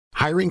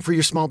Hiring for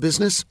your small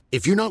business?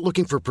 If you're not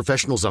looking for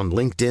professionals on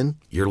LinkedIn,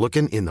 you're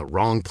looking in the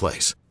wrong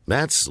place.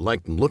 That's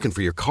like looking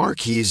for your car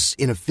keys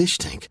in a fish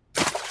tank.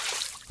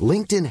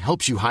 LinkedIn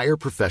helps you hire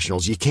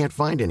professionals you can't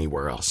find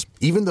anywhere else,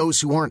 even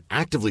those who aren't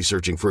actively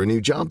searching for a new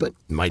job but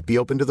might be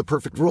open to the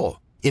perfect role.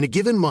 In a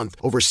given month,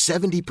 over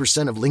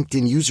 70% of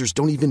LinkedIn users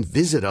don't even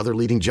visit other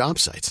leading job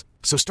sites.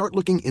 So start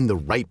looking in the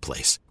right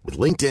place. With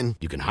LinkedIn,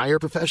 you can hire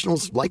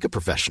professionals like a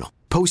professional.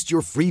 Post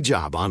your free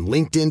job on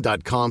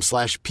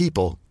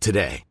linkedin.com/people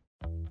today.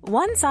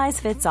 One size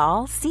fits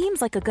all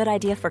seems like a good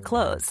idea for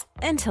clothes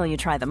until you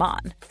try them on.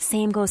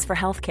 Same goes for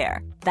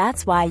healthcare.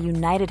 That's why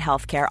United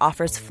Healthcare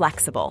offers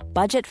flexible,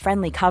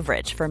 budget-friendly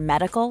coverage for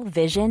medical,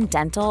 vision,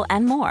 dental,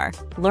 and more.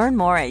 Learn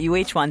more at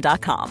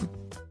uh1.com.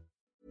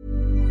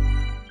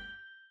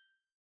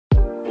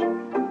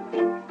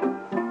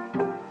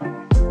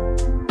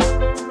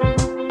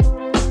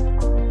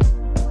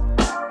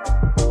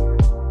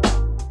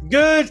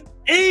 Good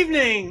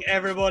evening,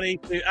 everybody,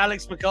 to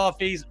Alex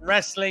McCarthy's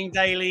Wrestling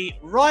Daily,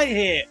 right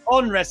here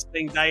on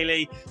Wrestling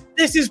Daily.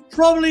 This is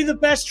probably the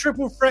best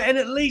triple threat in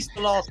at least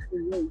the last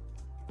 2 weeks,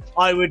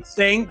 I would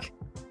think.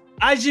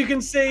 As you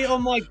can see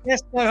on my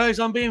guest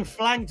co-host, I'm being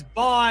flanked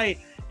by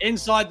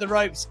Inside the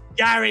Ropes,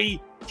 Gary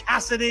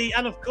Cassidy,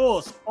 and of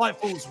course,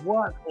 Fightful's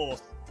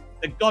workhorse,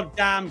 the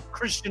goddamn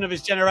Christian of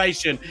his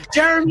generation,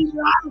 Jeremy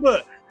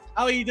Lambert.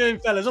 How are you doing,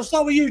 fellas? I'll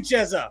start with you,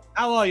 Jezza.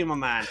 How are you, my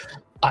man?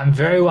 I'm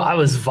very well. I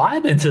was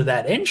vibing to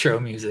that intro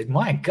music.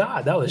 My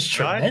God, that was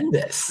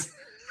tremendous.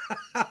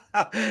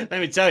 Let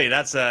me tell you,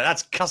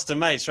 that's custom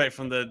made straight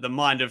from the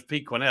mind of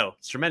Pete Cornell.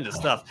 It's tremendous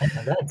stuff.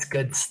 That's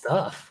good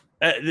stuff.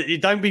 You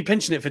don't be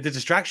pinching it for the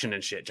distraction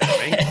and shit,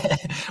 Jeremy.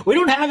 We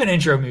don't have an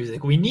intro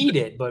music. We need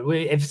it, but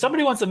if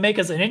somebody wants to make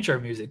us an intro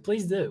music,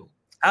 please do.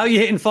 How are you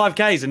hitting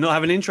 5Ks and not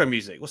having intro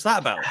music? What's that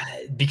about?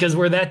 Because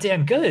we're that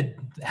damn good,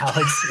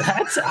 Alex.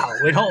 That's how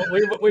we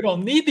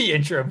don't need the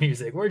intro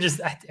music. We're just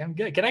that damn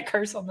good. Can I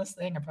curse on this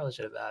thing? I probably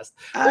should have asked.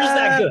 We're just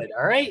that good.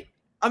 All right.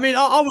 I mean,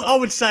 I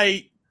would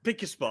say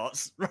pick your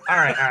spots. All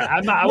right.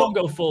 I won't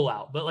go full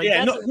out, but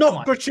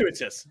not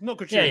gratuitous. Not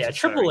gratuitous. Yeah.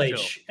 Triple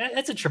H. Sure.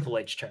 That's a Triple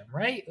H term,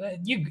 right?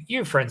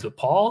 You're friends with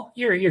Paul.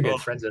 You're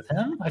good friends with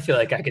him. I feel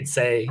like I could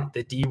say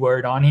the D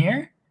word on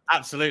here.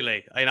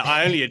 Absolutely.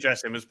 I only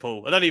address him as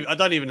Paul. I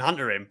don't even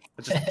hunter him.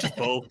 Just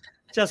Paul.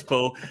 Just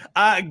Paul.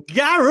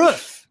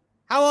 Gareth,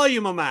 how are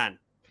you, my man?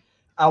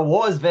 I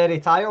was very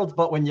tired,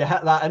 but when you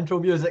hit that intro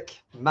music,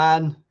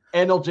 man,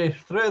 energy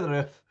through the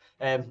roof.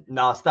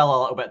 Still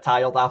a little bit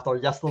tired after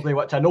yesterday,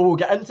 which I know we'll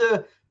get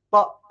into.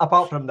 But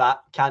apart from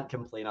that, can't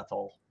complain at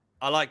all.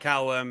 I like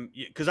how,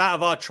 because out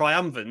of our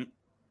triumvirate,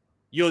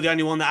 you're the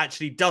only one that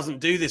actually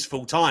doesn't do this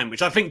full time,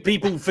 which I think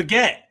people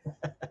forget.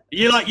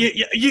 You're like,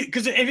 you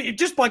because if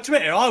just by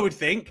Twitter, I would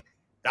think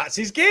that's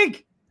his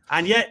gig.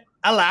 And yet,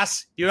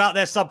 alas, you're out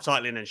there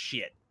subtitling and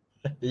shit.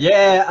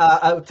 Yeah,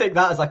 I would take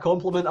that as a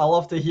compliment. I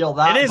love to hear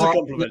that. It is a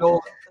compliment.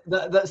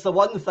 That's the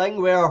one thing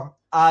where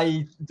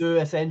I do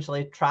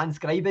essentially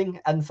transcribing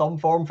in some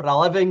form for a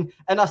living.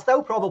 And I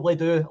still probably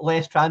do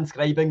less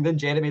transcribing than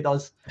Jeremy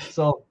does.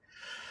 So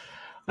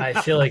I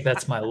feel like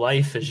that's my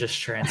life, is just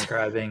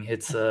transcribing.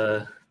 It's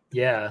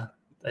yeah.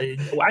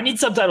 I need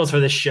subtitles for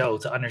this show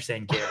to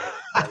understand Gary.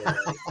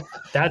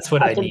 That's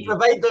what I need.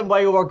 Provide them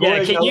while we're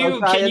going. Yeah,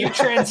 can you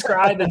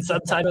transcribe and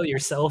subtitle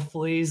yourself,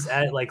 please,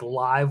 at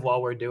live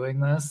while we're doing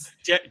this?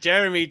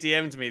 Jeremy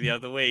DM'd me the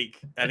other week,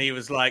 and he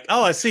was like,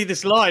 "Oh, I see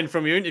this line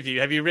from your interview.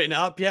 Have you written it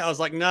up yet?" I was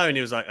like, "No," and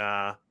he was like,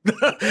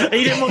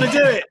 He didn't want to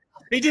do it.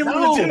 He didn't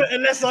want to do it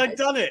unless I'd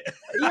done it.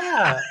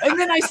 Yeah, and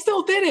then I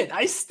still did it.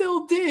 I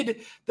still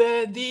did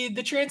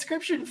the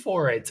transcription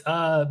for it.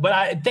 But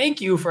I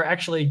thank you for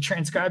actually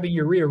transcribing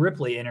your Rhea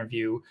Ripley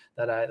interview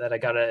that I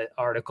got an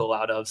article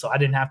out of, so I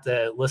didn't have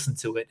to listen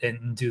to it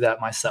and do that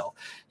myself.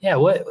 Yeah,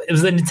 it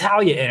was the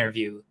Natalya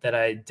interview that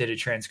I did a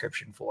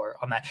transcription for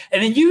on that.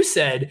 And then you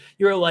said,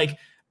 you were like,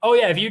 "Oh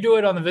yeah, if you do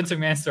it on the Vince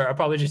McMahon store, I'll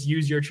probably just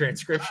use your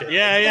transcription."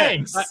 Yeah, like, yeah.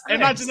 Thanks.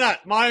 Imagine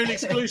that. My own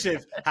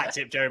exclusive. Hat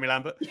tip, Jeremy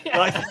Lambert.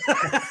 Yeah.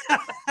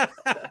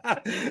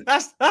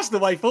 That's the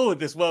way forward.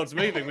 This world's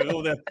moving with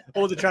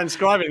all the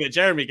transcribing that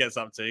Jeremy gets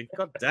up to.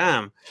 God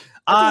damn.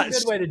 That's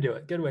a good way to do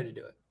it. Good way to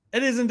do it.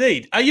 It is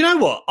indeed. You know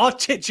what? Our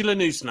titular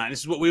news tonight.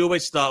 This is what we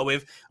always start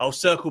with. I'll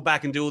circle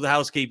back and do all the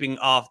housekeeping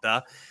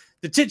after.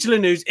 The titular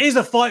news is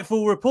a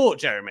Fightful report,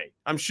 Jeremy.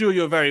 I'm sure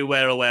you're very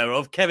well aware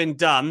of. Kevin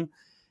Dunn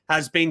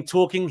has been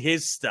talking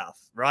his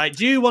stuff, right?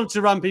 Do you want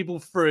to run people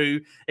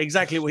through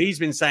exactly what he's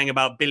been saying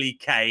about Billy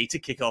Kay to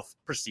kick off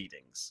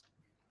proceedings?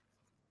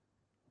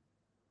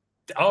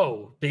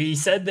 Oh, he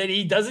said that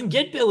he doesn't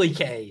get Billy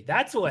Kay.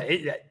 That's what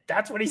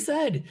he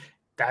said.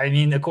 I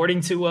mean,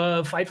 according to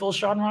Fightful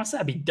Sean Ross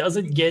Sapp, he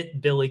doesn't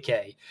get Billy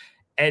Kay.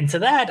 And to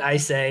that, I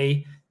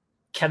say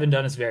Kevin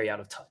Dunn is very out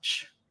of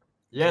touch.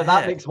 Yeah,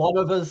 that makes one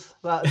of us.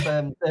 That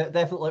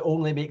definitely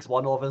only makes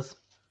one of us.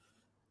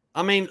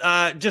 I mean,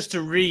 just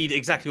to read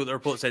exactly what the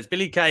report says,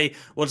 Billy Kay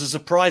was a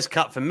surprise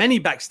cut for many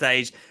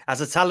backstage,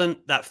 as a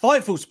talent that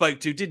Fightful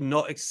spoke to did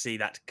not see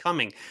that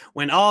coming.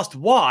 When asked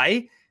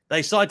why,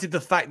 They cited the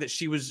fact that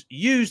she was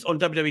used on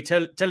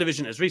WWE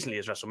television as recently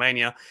as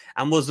WrestleMania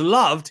and was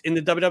loved in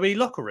the WWE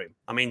locker room.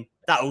 I mean,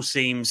 that all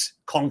seems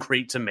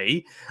concrete to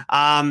me.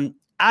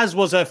 As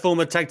was her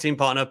former tag team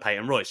partner,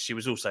 Peyton Royce. She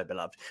was also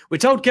beloved. We're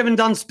told Kevin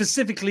Dunn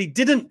specifically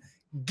didn't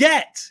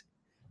get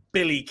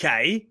Billie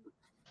Kay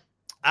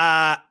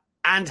and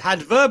had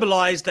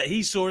verbalized that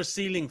he saw a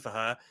ceiling for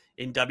her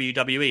in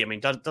WWE. I mean,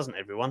 doesn't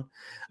everyone?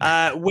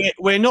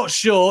 We're not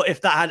sure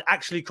if that had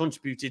actually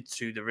contributed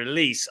to the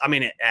release. I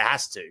mean, it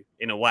has to,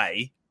 in a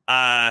way.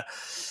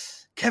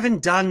 Kevin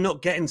Dunn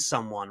not getting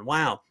someone.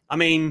 Wow. I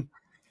mean,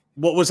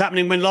 what was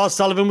happening when Lars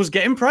Sullivan was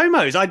getting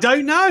promos? I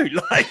don't know.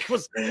 Like,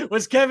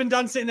 was Kevin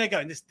Dunn sitting there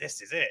going, this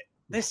is it.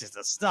 This is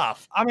the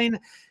stuff. I mean,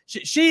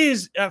 she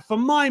is, for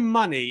my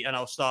money, and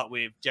I'll start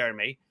with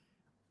Jeremy,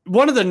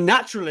 one of the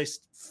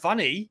naturalist,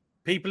 funny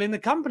people in the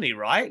company,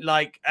 right?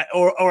 Like,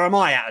 or am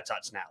I out of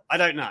touch now? I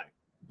don't know.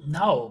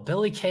 No,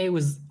 Billie Kay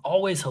was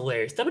always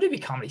hilarious.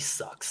 WWE comedy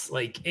sucks.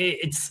 Like,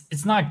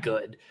 it's not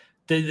good.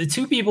 The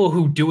two people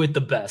who do it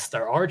the best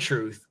are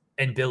R-Truth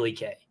and Billie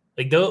Kay.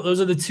 Like, those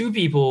are the two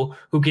people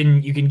who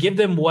you can give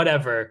them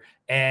whatever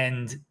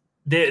and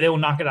they will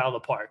knock it out of the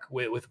park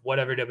with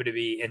whatever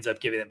WWE ends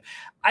up giving them.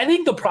 I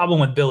think the problem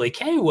with Billie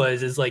Kay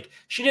is like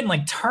she didn't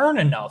like turn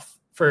enough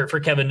for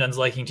Kevin Dunn's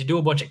liking to do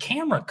a bunch of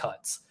camera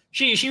cuts.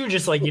 She would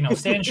just like,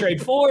 stand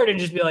straight forward and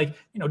just be like,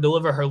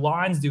 deliver her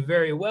lines, do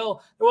very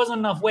well. There wasn't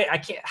enough weight.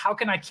 How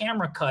can I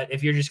camera cut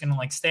if you're just going to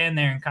like stand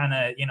there and kind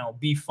of,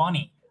 be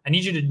funny? I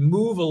need you to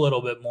move a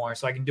little bit more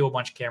so I can do a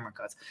bunch of camera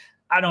cuts.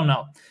 I don't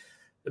know.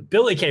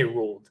 Billie Kay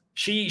ruled.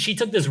 She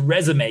took this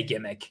resume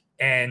gimmick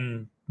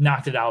and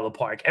knocked it out of the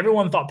park.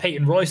 Everyone thought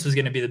Peyton Royce was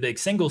going to be the big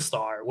single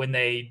star when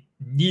they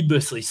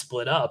needlessly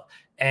split up.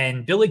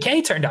 And Billie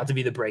Kay turned out to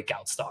be the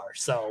breakout star.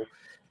 So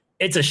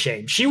it's a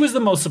shame. She was the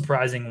most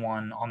surprising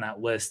one on that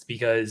list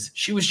because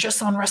she was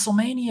just on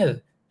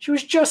WrestleMania.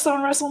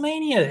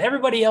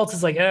 Everybody else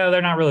is like, oh,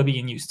 they're not really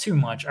being used too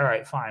much. All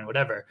right, fine,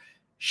 whatever.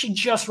 She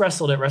just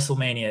wrestled at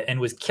WrestleMania and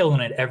was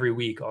killing it every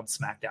week on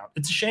SmackDown.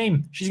 It's a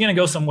shame. She's going to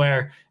go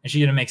somewhere and she's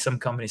going to make some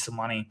company some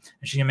money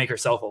and she's going to make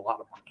herself a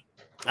lot of money.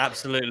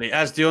 Absolutely.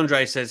 As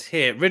DeAndre says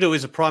here, Riddle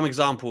is a prime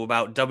example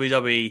about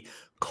WWE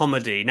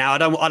comedy. Now, I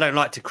don't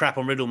like to crap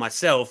on Riddle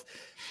myself,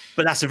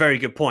 but that's a very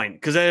good point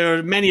because there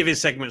are many of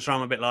his segments where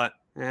I'm a bit like,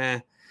 Yeah.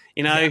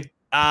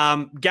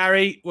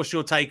 Gary, what's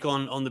your take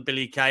on the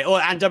Billie Kay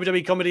and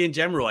WWE comedy in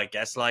general? I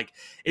guess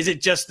is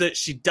it just that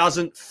she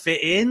doesn't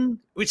fit in?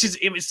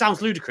 It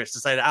sounds ludicrous to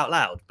say that out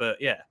loud, but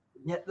yeah.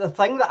 Yeah, the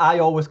thing that I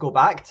always go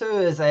back to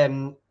is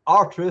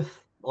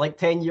R-Truth, like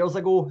 10 years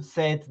ago,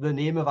 said the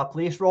name of a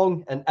place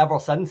wrong, and ever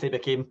since he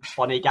became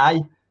Funny Guy,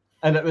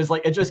 and it was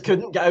like it just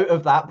couldn't get out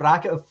of that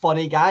bracket of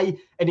Funny Guy,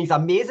 and he's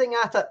amazing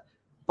at it.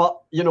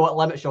 But, it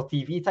limits your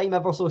TV time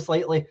ever so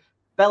slightly.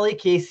 Billie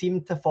Kay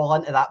seemed to fall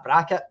into that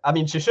bracket. I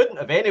mean, she shouldn't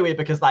have anyway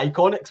because the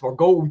Iconics were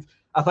gold.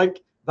 I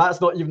think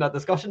that's not even a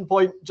discussion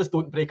point. Just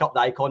don't break up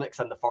the Iconics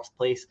in the first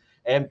place.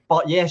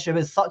 But yeah, she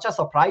was such a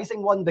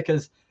surprising one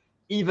because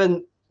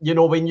even,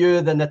 we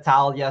knew the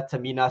Natalya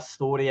Tamina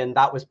story and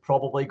that was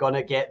probably going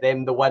to get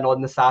them the win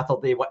on the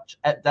Saturday, which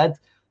it did.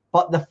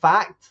 But the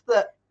fact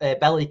that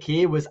Billie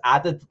Kay was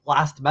added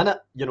last minute,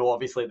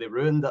 obviously they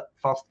ruined it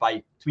first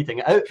by tweeting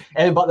it out.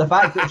 But the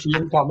fact that she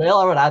and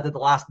Carmella were added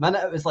last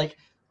minute, it was like,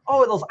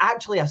 oh, there's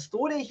actually a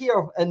story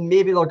here. And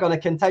maybe they're going to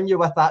continue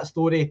with that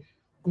story,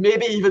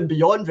 maybe even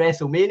beyond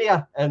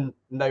WrestleMania. And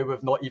now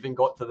we've not even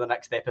got to the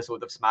next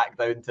episode of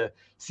SmackDown to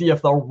see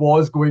if there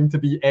was going to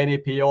be any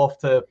payoff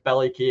to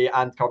Billie Kay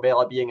and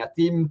Carmella being a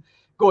team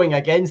going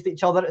against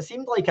each other. It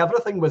seemed like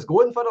everything was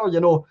going for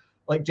her,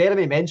 like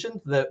Jeremy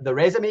mentioned, the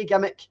resume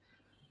gimmick.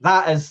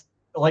 That's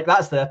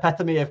the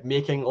epitome of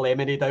making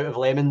lemonade out of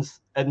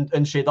lemons,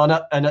 and she done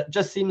it. And it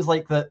just seems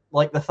like the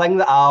thing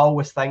that I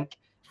always think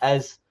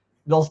is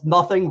there's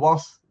nothing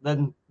worse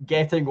than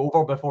getting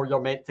over before you're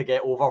meant to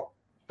get over.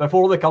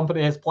 Before the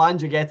company has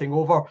planned you getting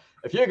over,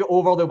 if you get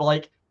over, they'll be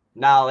like,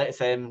 nah, let's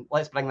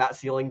bring that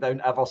ceiling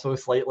down ever so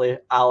slightly,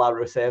 a la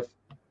Rusev.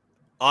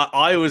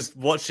 I was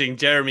watching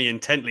Jeremy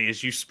intently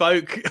as you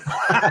spoke.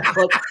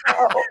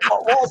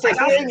 What's he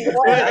saying?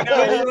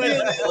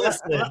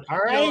 All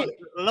right.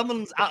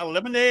 Lemons out of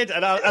lemonade.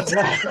 And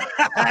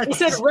he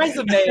said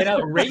resume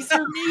and razor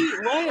meat?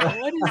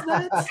 What is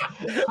that?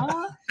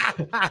 Huh?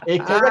 A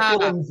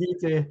curriculum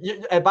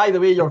vitae. By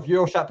the way, your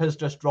viewership has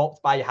just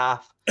dropped by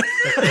half.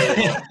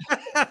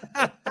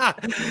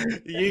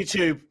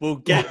 YouTube will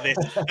get this.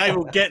 They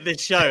will get this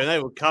show and they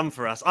will come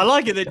for us. I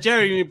like it that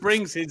Jeremy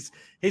brings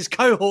his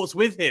cohorts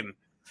with him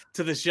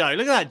to the show.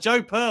 Look at that,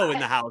 Joe Pearl in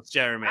the house,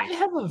 Jeremy. I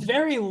have a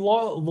very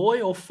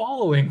loyal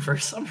following for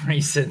some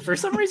reason. For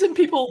some reason,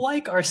 people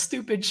like our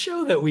stupid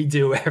show that we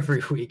do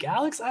every week.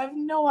 Alex, I have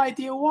no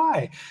idea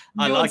why.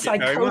 I'm doing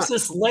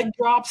psychosis leg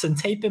drops and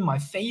tape in my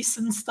face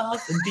and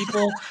stuff, and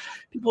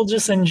people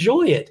just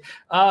enjoy it.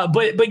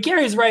 But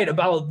Gary's right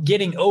about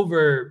getting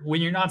over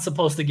when you're not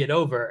supposed to get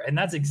over, and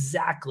that's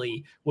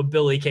exactly what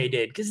Billie Kay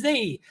did. Because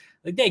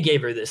like they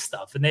gave her this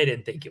stuff and they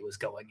didn't think it was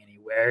going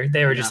anywhere.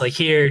 They were just like,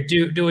 here,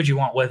 do what you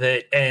want with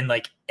it. And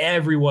like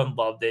everyone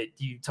loved it.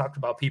 You talked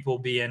about people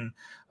being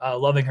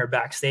loving her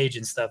backstage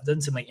and stuff.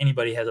 Doesn't seem like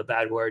anybody has a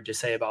bad word to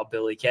say about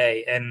Billie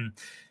Kay. And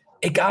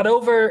it got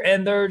over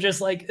and they're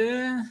just like,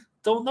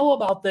 don't know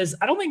about this.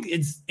 I don't think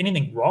it's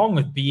anything wrong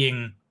with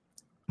being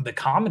the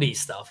comedy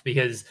stuff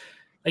because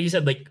like you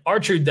said, like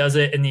R-Truth does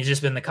it and he's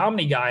just been the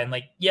comedy guy. And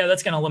like, yeah,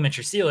 that's going to limit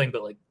your ceiling,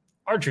 but like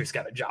R-Truth's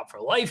got a job for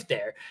life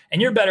there.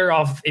 And you're better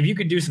off if you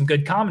could do some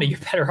good comedy, you're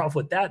better off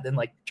with that than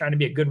like trying to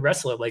be a good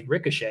wrestler like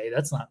Ricochet.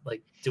 That's not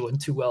like doing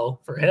too well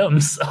for him.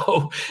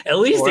 So at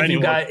least if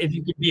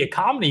you could be a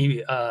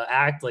comedy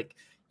act, like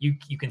you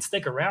can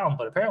stick around,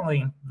 but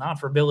apparently not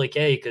for Billie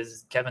Kay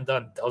because Kevin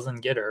Dunn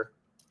doesn't get her.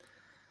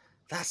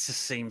 That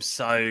just seems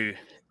so.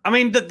 I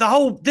mean,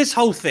 this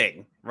whole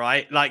thing,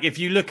 right? Like, if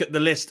you look at the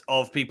list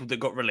of people that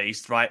got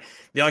released, right,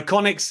 the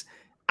Iconics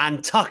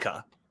and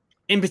Tucker,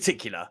 in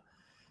particular,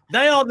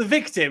 they are the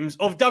victims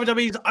of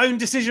WWE's own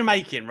decision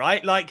making,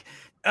 right? Like,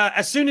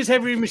 as soon as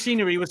Heavy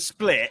Machinery was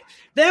split,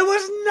 there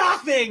was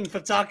nothing for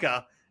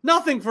Tucker,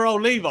 nothing for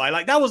old Levi.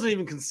 Like, that wasn't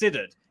even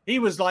considered. He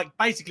was like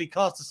basically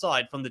cast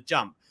aside from the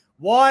jump.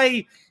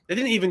 Why? They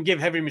didn't even give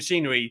Heavy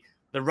Machinery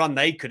the run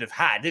they could have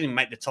had. They didn't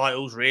make the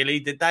titles, really,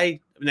 did they?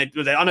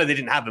 I know they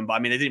didn't have them, but I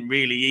mean, they didn't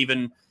really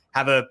even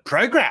have a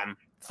program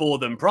for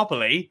them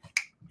properly.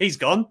 He's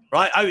gone,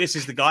 right? Otis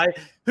is the guy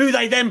who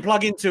they then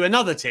plug into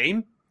another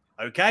team.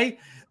 Okay.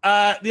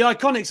 The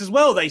Iconics as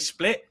well, they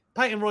split.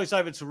 Peyton Royce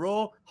over to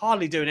Raw,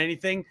 hardly doing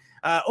anything.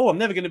 We're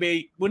never going to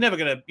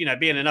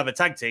be in another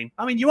tag team.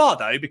 I mean, you are,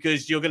 though,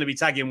 because you're going to be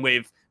tagging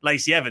with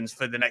Lacey Evans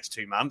for the next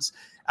 2 months.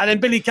 And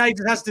then Billie Kay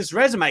has this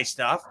resume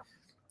stuff.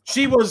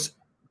 She was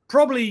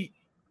probably,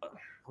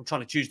 I'm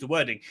trying to choose the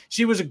wording.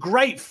 She was a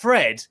great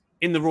thread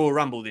in the Royal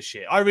Rumble this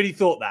year. I really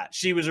thought that.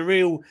 She was a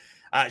real,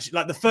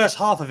 like the first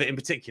half of it in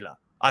particular,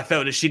 I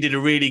felt that she did a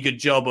really good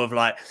job of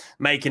like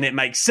making it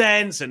make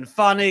sense and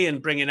funny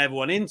and bringing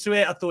everyone into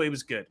it. I thought it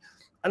was good.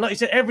 And like you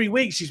said, every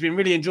week she's been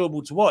really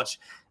enjoyable to watch.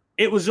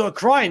 It was a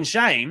crying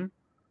shame.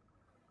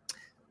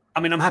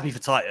 I mean, I'm happy for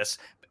Titus.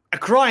 A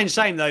crying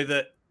shame, though,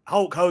 that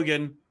Hulk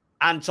Hogan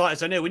and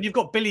Titus O'Neil, when you've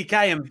got Billie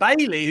Kay and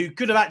Bayley, who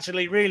could have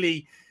actually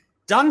really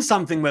done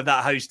something with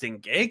that hosting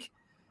gig.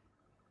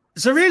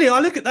 So really, I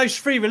look at those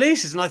 3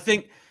 releases and I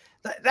think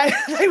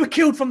they were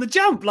killed from the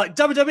jump. Like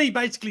WWE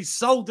basically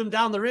sold them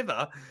down the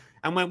river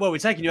and went, well, we're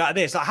taking you out of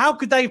this. Like, how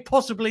could they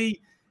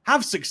possibly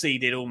have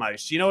succeeded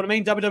almost? You know what I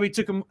mean? WWE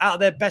took them out of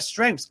their best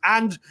strengths.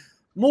 And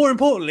more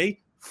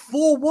importantly,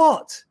 for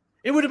what?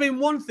 It would have been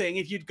one thing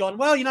if you'd gone,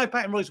 well,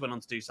 Peyton Royce went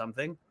on to do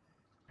something.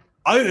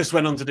 Otis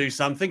went on to do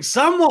something.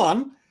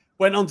 Someone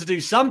went on to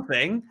do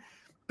something.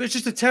 But it's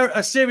just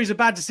a series of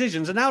bad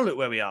decisions. And now look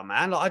where we are,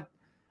 man. Like,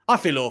 I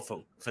feel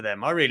awful for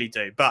them. I really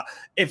do. But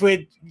if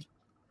we're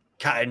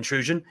cat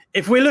intrusion,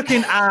 if we're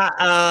looking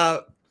at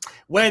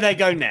where they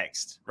go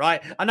next,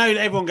 right? I know that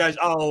everyone goes,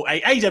 oh,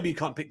 AEW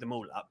can't pick them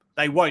all up.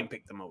 They won't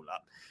pick them all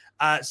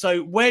up.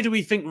 So where do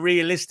we think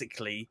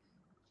realistically,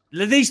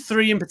 these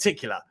 3 in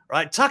particular,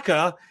 right?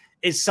 Tucker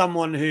is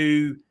someone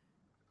who,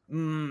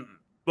 well,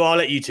 I'll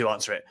let you 2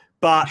 answer it.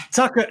 But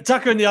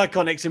Tucker and the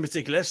Iconics in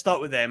particular, let's start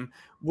with them.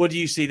 What do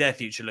you see their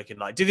future looking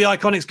like? Do the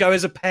Iconics go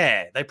as a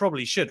pair? They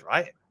probably should,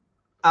 right?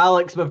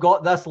 Alex, we've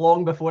got this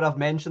long before I've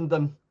mentioned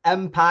them.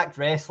 Impact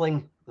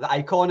Wrestling, the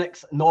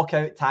Iconics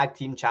Knockout Tag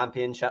Team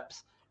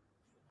Championships.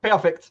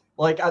 Perfect.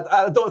 Like,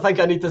 I don't think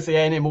I need to say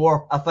any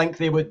more. I think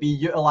they would be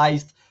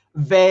utilised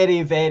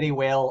very, very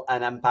well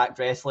in Impact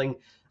Wrestling.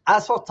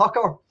 As for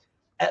Tucker,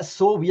 it's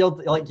so weird.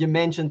 Like you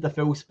mentioned, the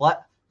full split.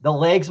 The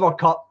legs were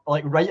cut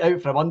like right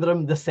out from under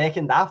him the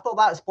second after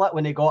that split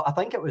when he got, I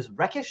think it was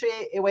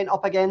Ricochet he went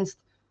up against,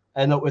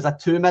 and it was a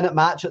 2-minute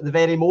match at the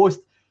very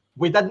most.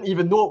 We didn't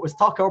even know it was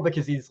Tucker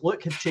because his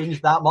look had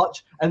changed that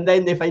much. And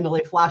then they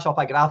finally flash up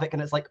a graphic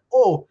and it's like,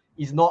 oh,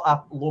 he's not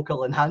a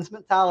local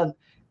enhancement talent.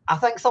 I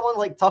think someone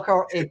like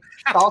Tucker, he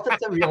started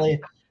to really...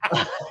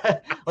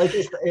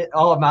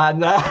 oh man,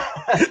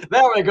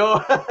 there we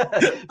go.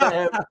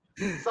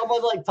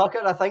 Someone like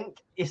Tucker, I think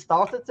he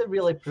started to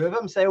really prove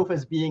himself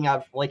as being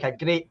a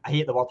great, I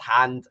hate the word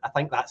hand, I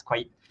think that's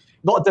quite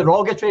not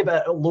derogatory,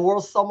 but it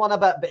lowers someone a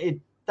bit, but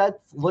he did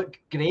look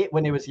great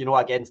when he was,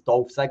 against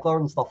Dolph Ziggler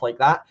and stuff like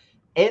that.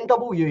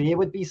 NWA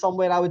would be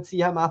somewhere I would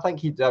see him. I think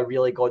he'd do a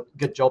really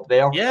good job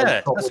there.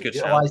 Yeah, that's good.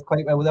 Utilized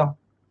quite well there.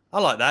 I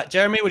like that.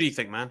 Jeremy, what do you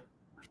think, man?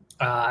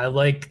 I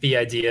like the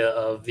idea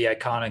of the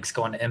Iconics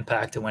going to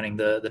Impact and winning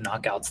the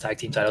Knockouts tag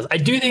team titles. I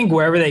do think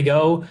wherever they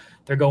go,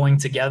 they're going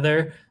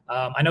together.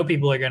 I know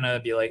people are going to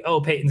be like,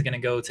 oh, Peyton's going to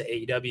go to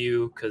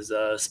AEW because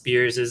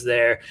Spears is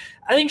there.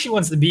 I think she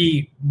wants to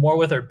be more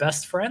with her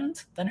best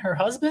friend than her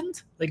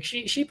husband. Like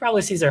she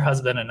probably sees her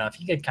husband enough.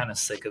 You get kind of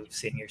sick of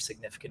seeing your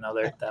significant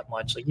other that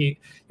much. Like you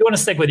want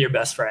to stick with your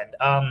best friend.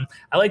 I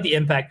like the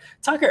Impact.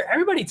 Tucker,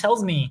 everybody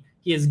tells me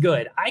he is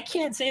good. I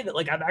can't say that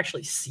like I've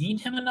actually seen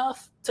him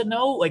enough to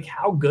know like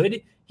how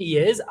good he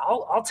is,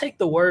 I'll take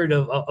the word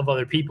of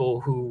other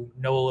people who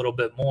know a little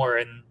bit more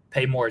and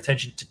pay more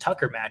attention to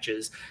Tucker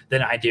matches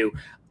than I do.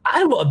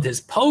 I loved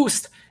his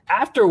post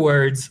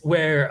afterwards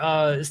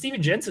where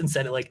Steven Jensen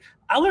said it like,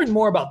 I learned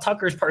more about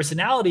Tucker's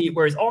personality,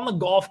 whereas on the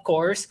golf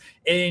course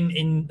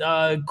in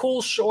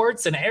cool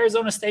shorts and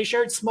Arizona State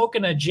shirt,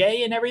 smoking a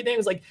J and everything. It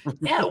was like,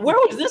 yeah, where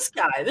was this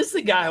guy? This is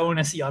the guy I want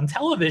to see on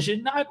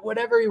television, not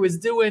whatever he was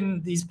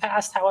doing these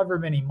past however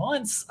many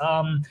months.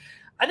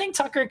 I think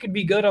Tucker could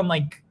be good on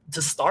like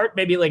to start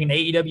maybe like an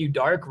AEW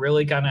Dark,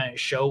 really kind of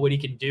show what he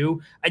can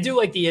do. I do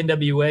like the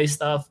NWA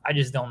stuff. I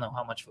just don't know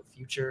how much of a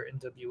future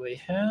NWA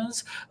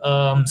has.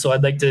 So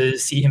I'd like to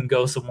see him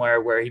go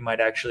somewhere where he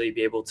might actually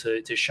be able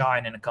to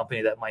shine in a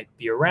company that might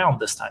be around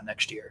this time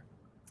next year.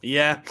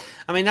 Yeah.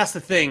 I mean, that's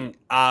the thing.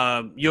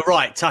 You're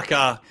right,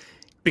 Tucker,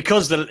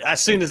 because as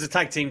soon as the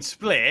tag team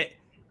split,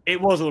 it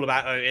was all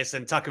about Otis,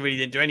 and Tucker really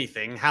didn't do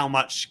anything. How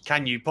much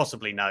can you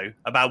possibly know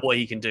about what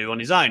he can do on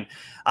his own?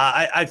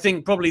 I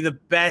think probably the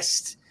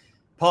best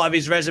part of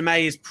his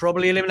resume is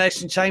probably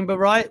Elimination Chamber,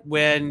 right?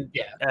 When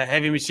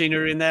Heavy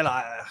Machinery are in there,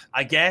 like,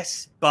 I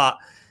guess, but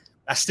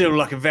that's still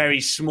like a very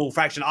small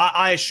fraction.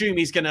 I assume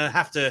he's going to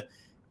have to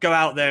go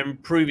out there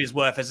and prove his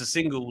worth as a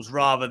singles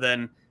rather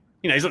than,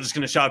 he's not just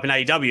going to show up in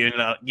AEW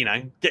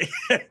and,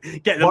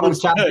 get the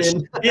most push.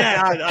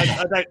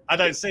 Yeah, I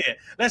don't see it.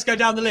 Let's go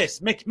down the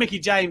list. Mickie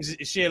James,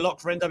 is she a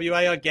lock for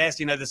NWA? I guess,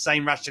 the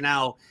same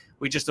rationale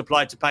we just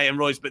applied to Peyton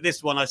Royce, but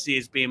this one I see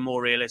as being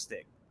more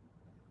realistic.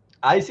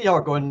 I see her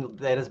going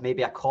there as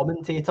maybe a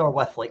commentator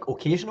with like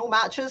occasional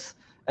matches,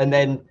 and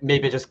then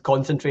maybe just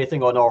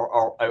concentrating on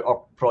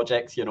our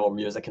projects,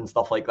 music and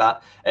stuff like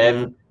that.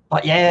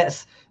 But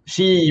yes,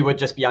 she would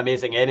just be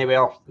amazing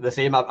anywhere. The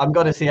same, I'm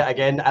going to say it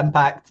again,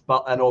 Impact,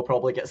 but I know I'll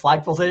probably get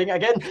slagged for saying it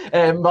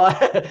again.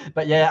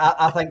 But yeah,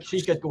 I think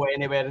she could go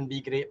anywhere and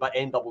be great, but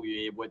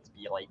NWA would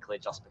be likely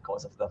just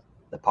because of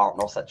the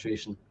partner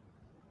situation.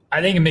 I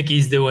think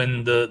Mickey's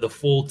doing the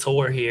full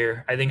tour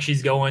here. I think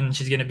she's going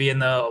to be in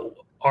the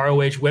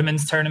ROH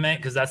women's tournament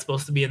because that's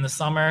supposed to be in the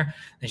summer.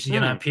 Then she's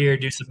going to appear,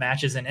 do some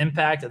matches in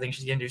Impact. I think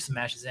she's going to do some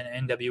matches in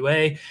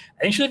NWA.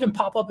 I think she'll even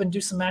pop up and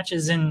do some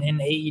matches in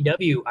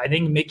AEW. I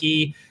think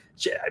Mickie,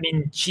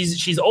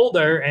 she's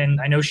older, and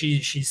I know she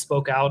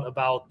spoke out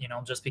about,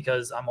 just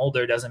because I'm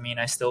older doesn't mean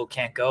I still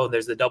can't go.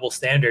 There's the double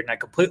standard, and I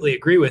completely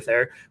agree with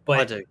her. But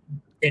I do.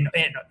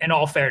 In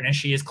all fairness,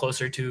 she is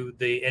closer to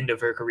the end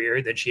of her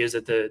career than she is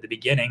at the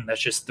beginning.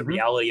 That's just the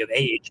reality of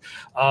age.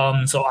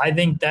 So I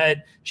think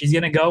that she's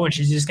going to go and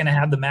she's just going to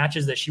have the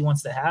matches that she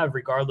wants to have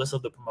regardless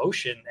of the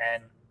promotion.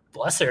 And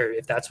bless her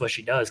if that's what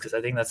she does, because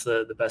I think that's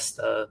the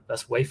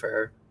best way for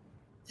her.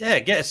 Yeah,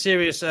 get a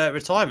serious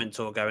retirement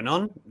tour going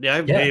on.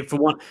 For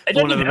one, it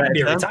doesn't even have to be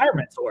a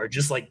retirement tour.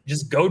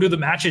 Just go to the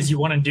matches you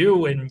want to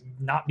do and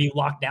not be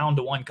locked down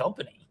to one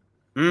company.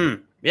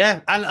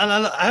 Yeah, and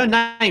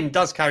her name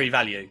does carry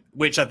value,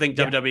 which I think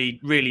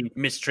WWE really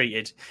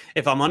mistreated,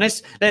 if I'm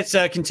honest. Let's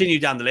continue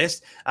down the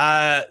list.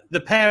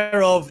 The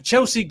pair of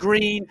Chelsea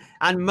Green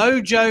and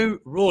Mojo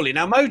Rawley.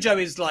 Now,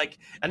 Mojo is like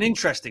an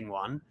interesting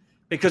one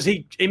because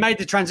he made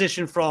the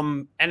transition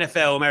from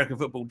NFL, American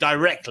football,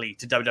 directly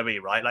to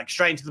WWE, right? Like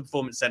straight into the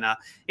Performance Center.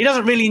 He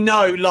doesn't really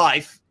know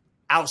life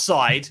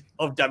outside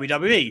of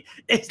WWE.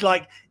 It's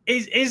like,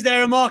 is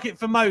there a market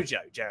for Mojo,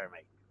 Jeremy?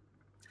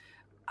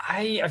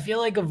 I feel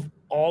like of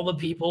all the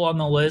people on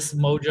the list,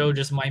 Mojo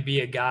just might be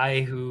a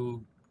guy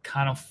who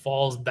kind of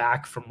falls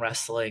back from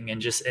wrestling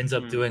and just ends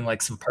up doing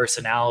like some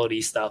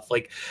personality stuff,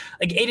 like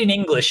Aiden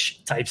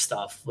English type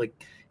stuff.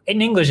 Like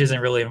Aiden English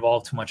isn't really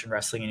involved too much in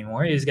wrestling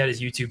anymore. He's got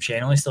his YouTube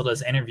channel. He still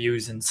does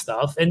interviews and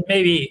stuff. And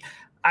maybe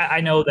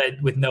I know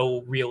that with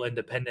no real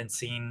independent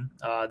scene,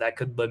 that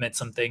could limit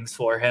some things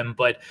for him.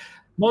 But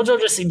Mojo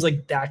just seems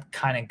like that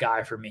kind of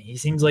guy for me. He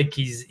seems like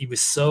he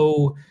was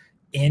so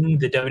in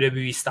the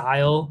WWE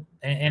style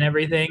and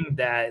everything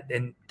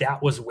that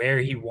was where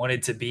he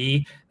wanted to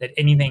be, that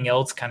anything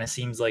else kind of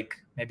seems like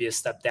maybe a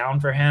step down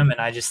for him. And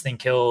I just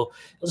think he'll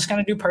just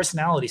kind of do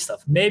personality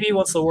stuff. Maybe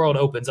once the world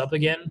opens up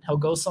again, he'll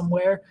go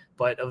somewhere.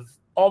 But of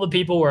all the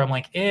people where I'm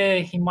like,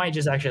 he might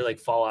just actually like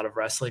fall out of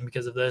wrestling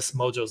because of this,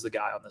 Mojo's the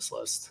guy on this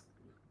list.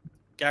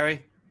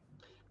 Gary?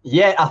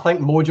 Yeah, I think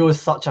Mojo is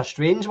such a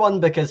strange one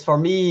because for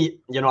me,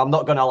 I'm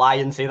not going to lie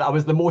and say that I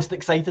was the most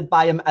excited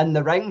by him in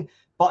the ring.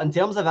 But in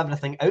terms of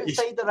everything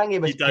outside the ring, he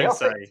was perfect.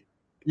 Say.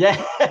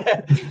 Yeah,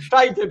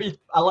 trying to be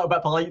a little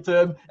bit polite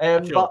to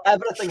him. Sure. But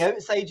everything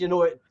outside,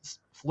 it's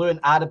fluent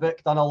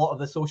Arabic, done a lot of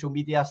the social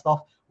media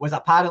stuff, was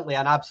apparently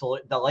an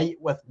absolute delight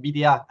with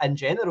media in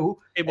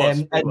general. It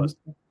was.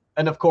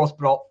 And of course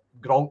brought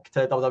Gronk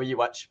to WWE,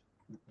 which,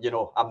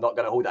 I'm not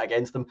going to hold it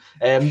against him.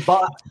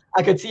 But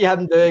I could see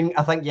him doing,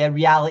 I think,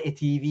 reality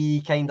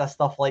TV kind of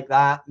stuff like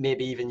that.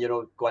 Maybe even,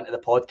 go into the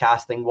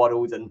podcasting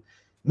world and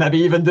maybe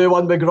even do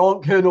one with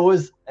Gronk, who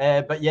knows?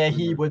 But yeah,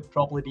 he would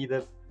probably be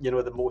the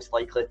most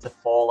likely to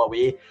fall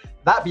away.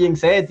 That being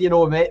said,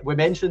 we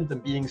mentioned him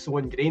being so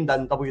ingrained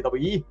in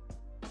WWE.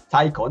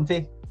 Ty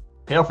Conti,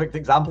 perfect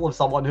example of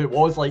someone who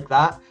was like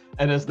that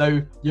and is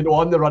now,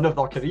 on the run of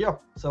their career.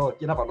 So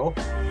you never know.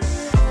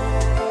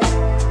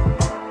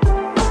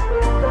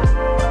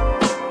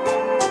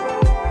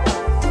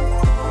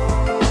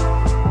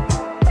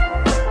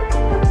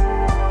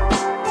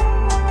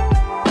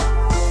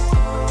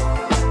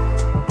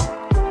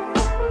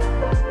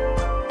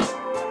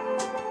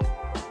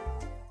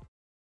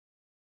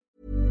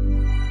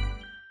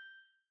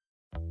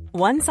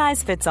 One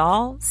size fits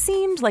all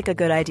seemed like a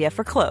good idea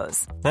for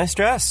clothes. Nice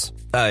dress.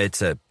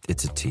 It's a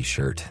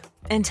t-shirt.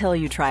 Until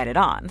you tried it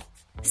on.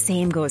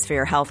 Same goes for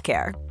your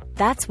healthcare.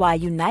 That's why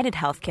United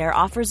Healthcare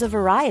offers a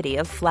variety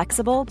of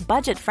flexible,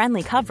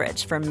 budget-friendly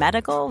coverage for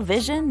medical,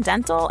 vision,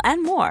 dental,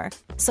 and more.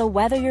 So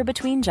whether you're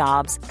between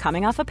jobs,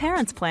 coming off a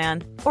parent's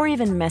plan, or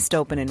even missed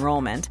open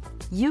enrollment,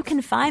 you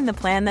can find the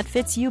plan that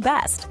fits you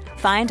best.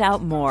 Find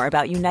out more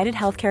about United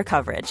Healthcare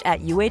coverage at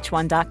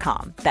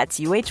uh1.com. That's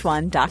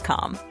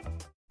uh1.com.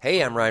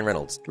 Hey, I'm Ryan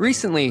Reynolds.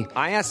 Recently,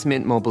 I asked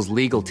Mint Mobile's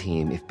legal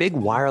team if big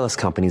wireless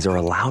companies are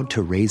allowed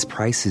to raise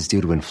prices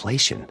due to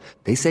inflation.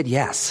 They said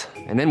yes.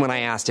 And then when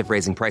I asked if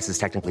raising prices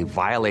technically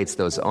violates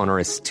those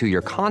onerous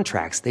two-year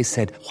contracts, they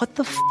said, "What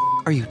the f***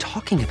 are you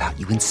talking about,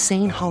 you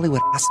insane Hollywood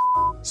ass?"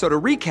 So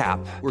to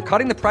recap, we're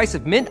cutting the price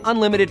of Mint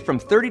Unlimited from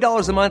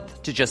 $30 a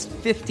month to just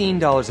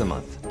 $15 a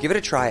month. Give it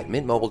a try at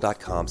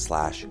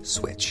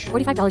mintmobile.com/switch.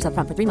 $45 up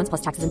front for 3 months plus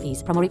taxes and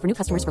fees. Promo rate for new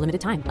customers for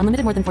limited time.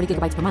 Unlimited more than 40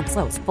 gigabytes per month.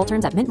 Slows full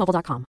terms at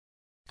mintmobile.com.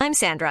 I'm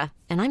Sandra,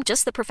 and I'm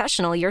just the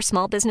professional your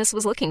small business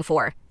was looking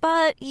for.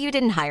 But you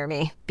didn't hire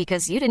me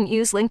because you didn't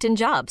use LinkedIn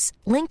Jobs.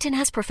 LinkedIn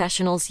has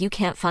professionals you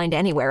can't find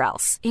anywhere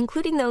else,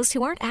 including those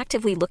who aren't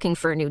actively looking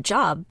for a new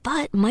job,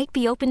 but might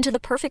be open to the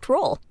perfect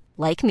role,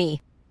 like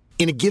me.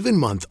 In a given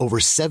month, over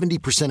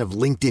 70% of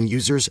LinkedIn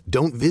users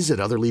don't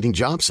visit other leading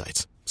job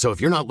sites. So if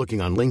you're not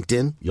looking on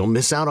LinkedIn, you'll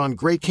miss out on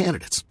great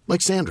candidates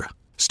like Sandra.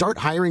 Start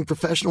hiring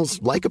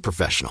professionals like a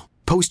professional.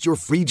 Post your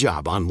free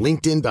job on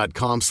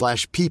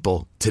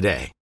linkedin.com/people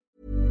today.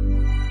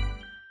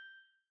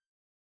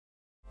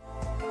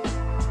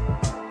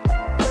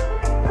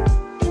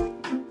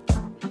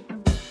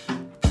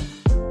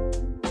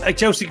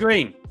 Chelsea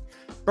Green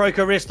broke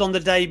her wrist on the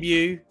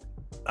debut.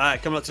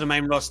 Coming up to the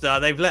main roster,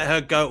 they've let her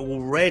go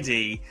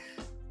already.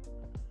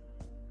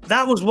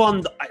 That was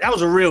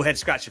a real head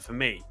scratcher for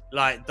me.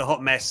 Like the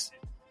hot mess,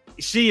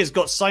 she has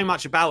got so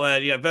much about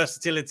her,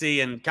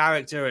 versatility and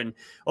character, and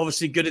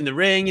obviously good in the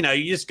ring.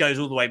 It just goes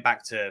all the way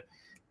back to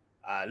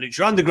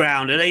Lucha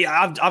Underground, and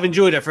I've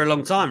enjoyed her for a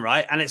long time,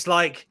 right? And it's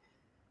like,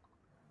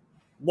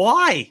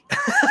 why?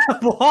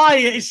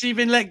 Why has she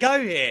been let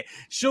go here?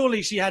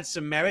 Surely she had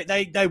some merit.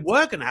 They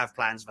were going to have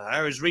plans for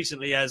her as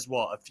recently as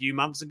a few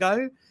months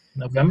ago.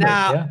 November,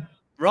 yeah.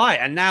 Right,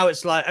 and now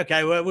it's like,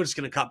 okay, we're just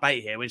going to cut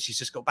bait here when she's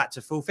just got back to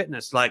full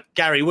fitness. Like,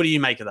 Gary, what do you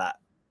make of that?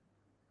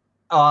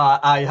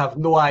 I have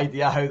no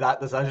idea how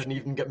that decision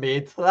even got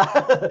made.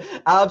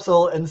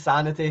 Absolute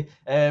insanity,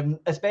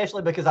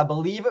 especially because I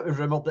believe it was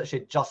rumoured that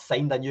she'd just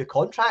signed a new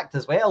contract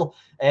as well.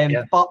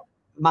 But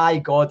my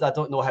God, I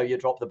don't know how you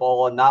drop the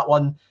ball on that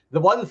one. The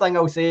one thing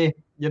I'll say,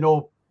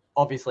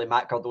 obviously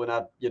Matt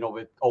Cardona,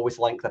 we always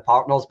link the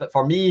partners, but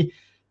for me,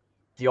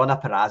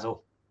 Deonna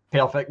Purrazzo.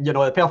 Perfect,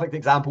 the perfect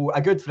example.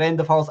 A good friend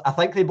of hers. I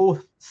think they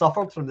both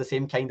suffered from the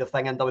same kind of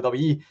thing in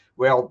WWE,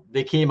 where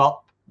they came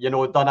up,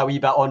 done a wee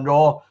bit on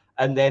Raw,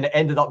 and then it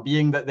ended up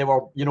being that they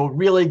were,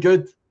 really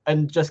good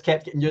and just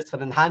kept getting used for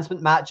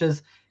enhancement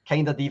matches,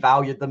 kind of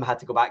devalued them, had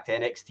to go back to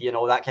NXT and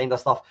all that kind of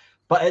stuff.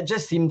 But it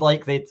just seemed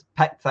like they'd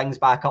picked things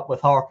back up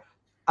with her.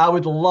 I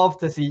would love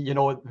to see,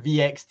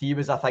 VXT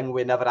was a thing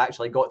we never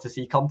actually got to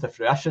see come to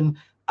fruition.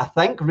 I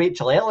think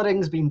Rachel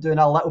Ellering's been doing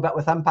a little bit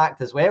with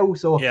Impact as well.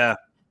 So yeah.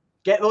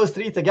 Get those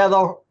three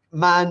together,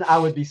 man, I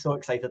would be so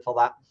excited for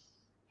that.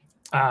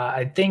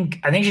 I think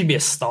she'd be a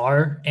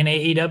star in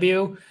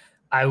AEW.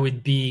 I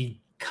would be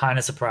kind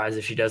of surprised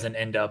if she doesn't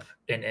end up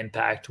in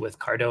Impact with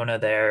Cardona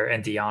there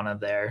and Deonna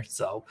there.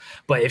 So,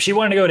 but if she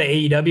wanted to go to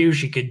AEW,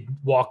 she could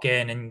walk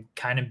in and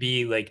kind of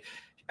be like,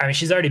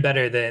 she's already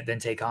better than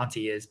Tay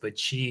Conti is, but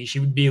she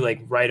would be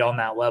like right on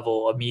that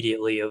level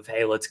immediately of,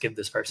 hey, let's give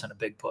this person a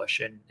big push,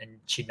 and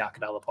she'd knock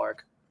it out of the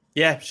park.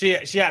 Yeah,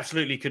 she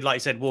absolutely could, like you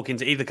said, walk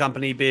into either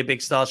company, be a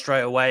big star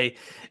straight away.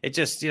 It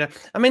just,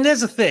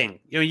 there's a thing.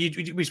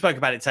 We spoke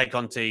about it, Tay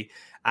Conti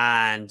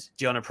and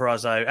Deonna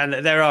Purrazzo, and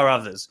there are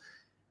others.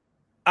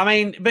 But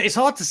it's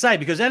hard to say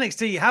because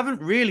NXT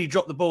haven't really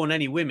dropped the ball on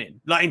any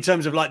women, like in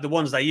terms of like the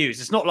ones they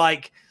use. It's not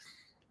like,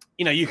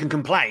 you can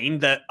complain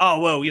that,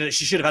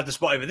 she should have had the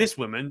spot over this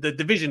woman. The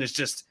division is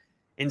just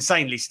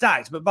insanely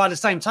stacked. But by the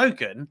same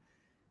token,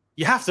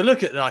 you have to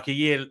look at like a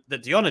year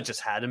that Deonna just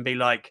had and be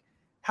like,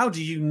 how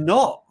do you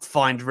not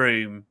find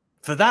room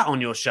for that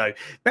on your show?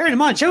 Bearing in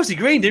mind, Chelsea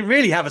Green didn't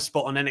really have a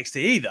spot on NXT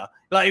either.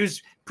 Like, it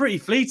was pretty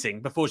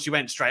fleeting before she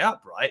went straight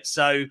up, right?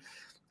 So,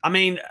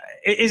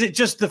 is it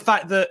just the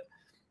fact that,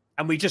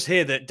 and we just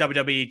hear that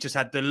WWE just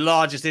had the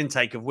largest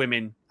intake of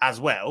women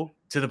as well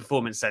to the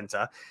Performance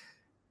Center.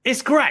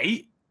 It's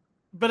great,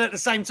 but at the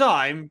same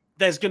time,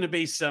 there's going to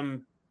be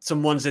some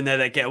ones in there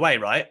that get away,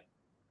 right?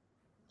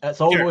 It's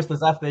almost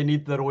as if they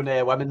need their own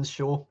women's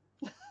show.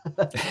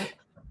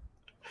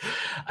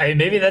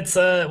 Maybe that's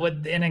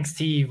what the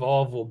NXT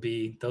Evolve will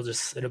be.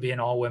 It'll be an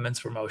all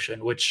women's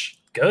promotion, which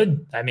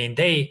good.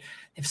 They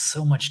have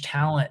so much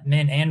talent,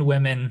 men and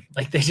women.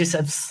 Like, they just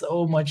have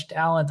so much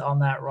talent on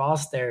that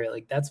roster.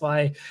 Like, that's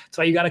why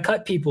you got to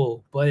cut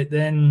people, but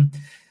then,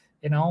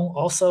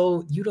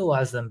 also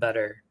utilize them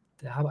better.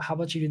 How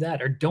about you do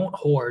that, or don't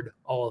hoard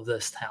all of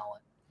this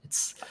talent?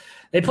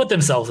 They put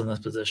themselves in this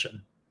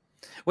position.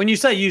 When you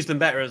say use them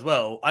better as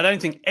well, I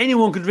don't think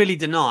anyone could really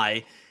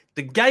deny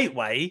the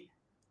gateway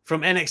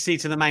from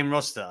NXT to the main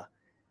roster.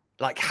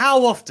 Like,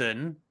 how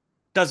often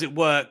does it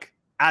work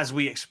as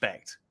we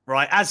expect,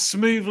 right? As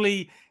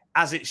smoothly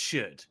as it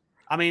should.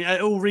 I mean,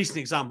 all recent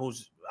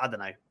examples, I don't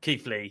know,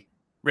 Keith Lee,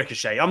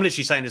 Ricochet. I'm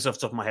literally saying this off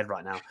the top of my head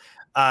right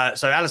now.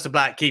 So Aleister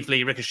Black, Keith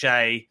Lee,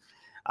 Ricochet,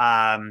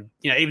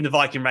 even the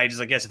Viking Raiders,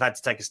 I guess, have had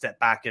to take a step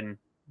back and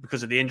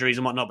because of the injuries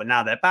and whatnot, but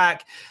now they're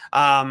back.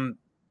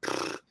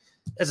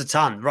 There's a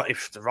ton, right?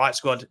 If the Riot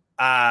Squad,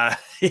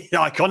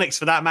 Iconics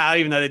for that matter,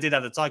 even though they did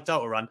have the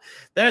title run,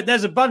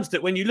 there's a bunch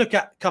that when you look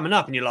at coming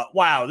up and you're like,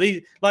 wow,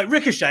 like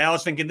Ricochet, I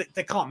was thinking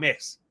they can't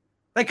miss.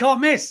 They can't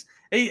miss.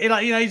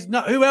 He's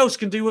not. Who else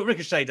can do what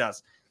Ricochet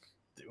does?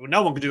 Well,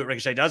 no one can do what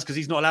Ricochet does because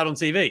he's not allowed on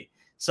TV.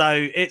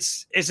 So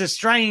it's a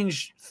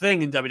strange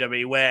thing in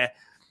WWE where,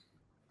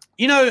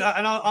 and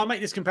I'll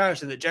make this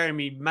comparison that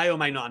Jeremy may or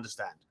may not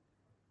understand,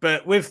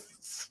 but with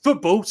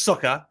football,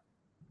 soccer,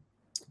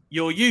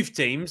 your youth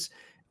teams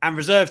and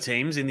reserve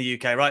teams in the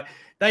UK, right?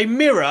 They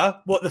mirror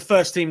what the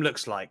first team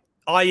looks like,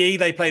 i.e.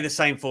 they play the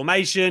same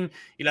formation,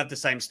 you'll have the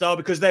same style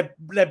because they're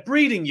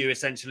breeding you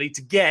essentially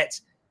to get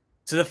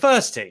to the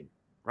first team,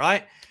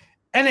 right?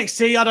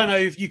 NXT, I don't know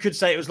if you could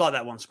say it was like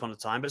that once upon a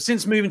time, but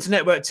since moving to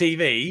network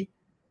TV,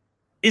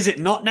 is it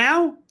not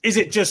now? Is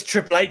it just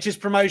Triple H's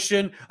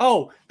promotion?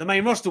 Oh, the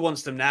main roster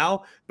wants them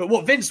now, but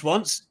what Vince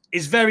wants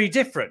is very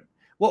different.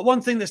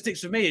 One thing that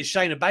sticks with me is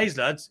Shayna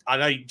Baszler. I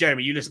know,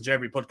 Jeremy, you listen to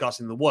every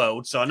podcast in the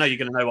world, so I know you're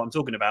going to know what I'm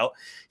talking about.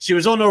 She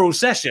was on Oral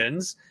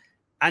Sessions,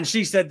 and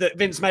she said that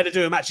Vince made her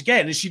do a match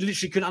again, and she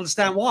literally couldn't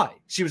understand why.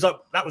 She was like,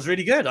 that was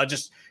really good. I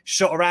just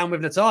shot around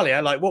with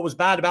Natalya. Like, what was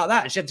bad about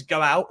that? And she had to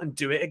go out and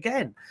do it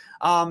again.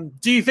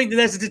 Do you think that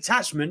there's a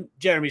detachment,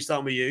 Jeremy,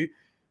 starting with you,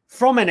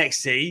 from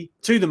NXT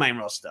to the main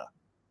roster?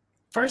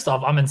 First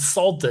off, I'm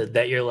insulted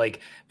that you're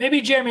like,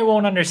 maybe Jeremy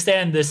won't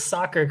understand this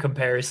soccer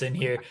comparison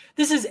here.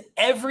 This is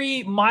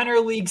every minor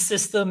league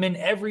system in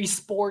every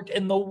sport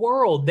in the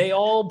world. They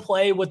all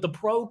play what the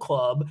pro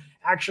club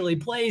actually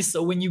plays.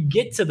 So when you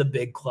get to the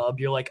big club,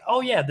 you're like, oh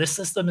yeah, this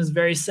system is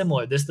very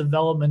similar. This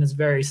development is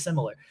very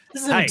similar.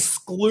 This is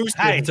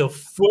exclusive to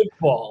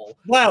football.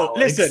 Well,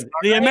 listen,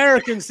 the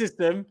American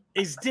system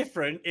is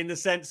different in the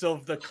sense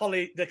of the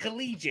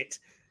collegiate.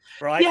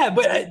 Right. Yeah,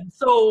 but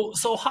so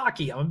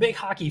hockey. I'm a big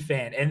hockey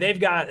fan, and they've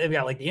got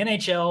like the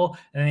NHL,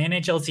 and the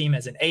NHL team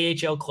has an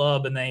AHL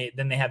club, and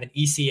then they have an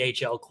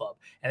ECHL club,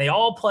 and they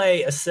all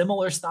play a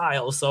similar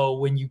style. So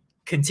when you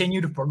continue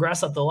to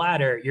progress up the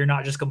ladder, you're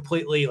not just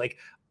completely like,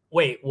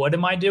 wait, what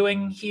am I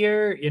doing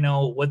here?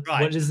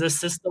 What is this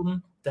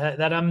system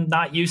that I'm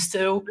not used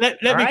to?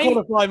 Let me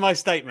qualify my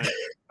statement.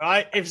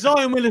 Right? If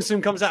Zion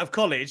Williamson comes out of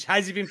college,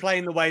 has he been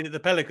playing the way that the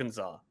Pelicans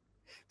are?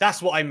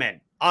 That's what I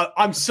meant.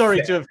 I'm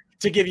sorry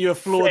to give you a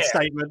flawed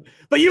statement,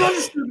 but you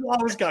understood what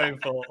I was going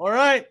for, all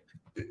right?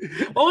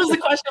 What was the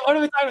question? What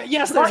are we talking about?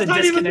 Yes, there's a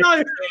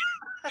disconnect.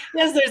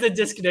 Yes, there's a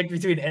disconnect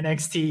between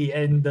NXT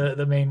and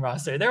the main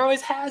roster. There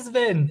always has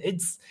been.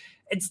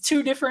 It's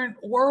two different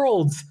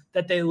worlds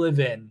that they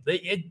live in.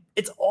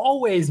 It's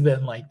always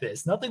been like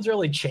this. Nothing's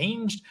really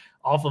changed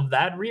off of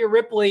that. Rhea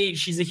Ripley,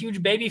 she's a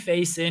huge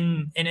babyface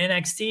in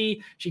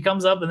NXT. She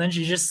comes up and then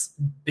she's just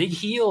big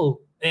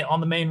heel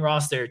on the main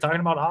roster, talking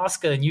about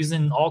Asuka and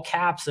using all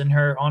caps in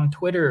her on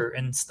Twitter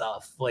and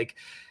stuff. Like,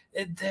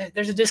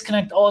 there's a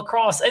disconnect all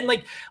across. And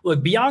like,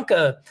 look,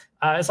 Bianca,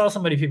 I saw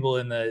people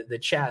in the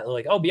chat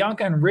like, oh,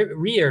 Bianca and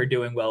Rhea are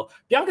doing well.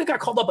 Bianca got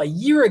called up a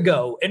year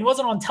ago and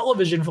wasn't on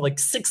television for like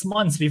 6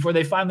 months before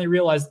they finally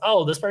realized,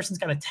 oh, this person's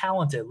kind of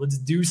talented. Let's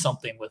do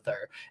something with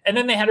her. And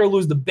then they had her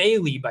lose to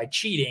Bayley by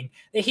cheating.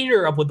 They heated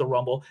her up with the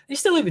Rumble. They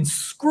still even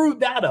screwed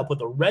that up with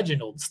the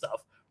Reginald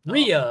stuff.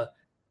 Rhea,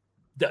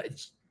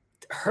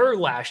 her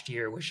last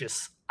year was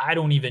just, I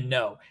don't even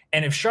know.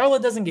 And if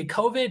Charlotte doesn't get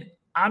COVID,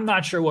 I'm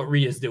not sure what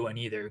Rhea's doing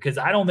either, because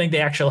I don't think they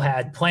actually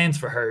had plans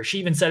for her. She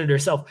even said it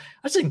herself. I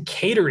was in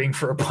catering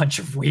for a bunch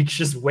of weeks,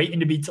 just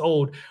waiting to be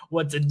told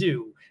what to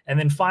do. And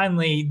then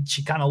finally,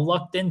 she kind of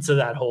lucked into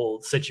that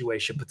whole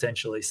situation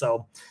potentially.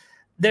 So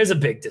there's a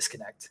big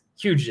disconnect,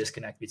 huge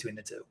disconnect between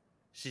the two.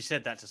 She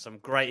said that to some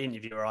great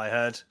interviewer I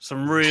heard,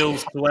 some real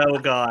swell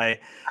guy.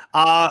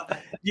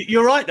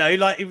 You're right, though.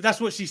 Like,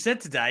 that's what she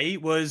said today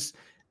was...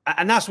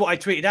 And that's what I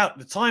tweeted out.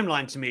 The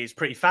timeline to me is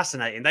pretty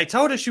fascinating. They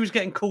told her she was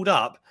getting called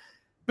up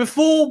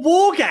before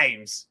War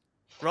Games,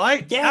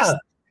 right? Yeah. That's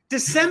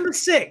December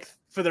 6th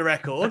for the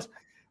record,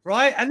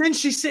 right? And then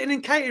she's sitting in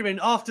catering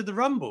after the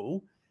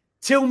Rumble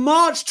till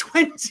March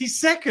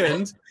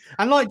 22nd.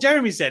 And like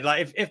Jeremy said,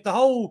 like if the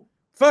whole,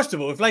 first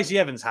of all, if Lacey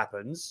Evans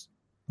happens,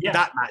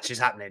 that match is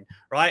happening,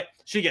 right?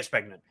 She gets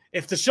pregnant.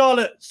 If the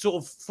Charlotte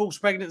sort of false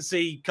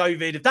pregnancy,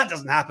 COVID, if that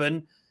doesn't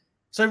happen,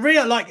 so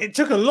Rhea, like, it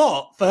took a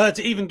lot for her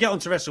to even get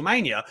onto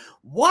WrestleMania.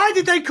 Why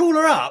did they call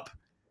her up?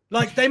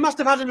 Like, they must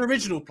have had an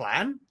original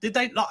plan. Did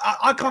they? Like,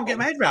 I can't get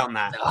my head around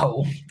that.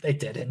 No, they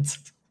didn't.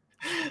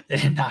 They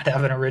did not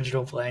have an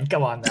original plan.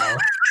 Come on now.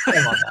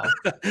 Come on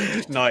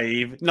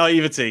now.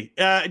 Naivety.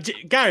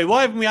 Gary,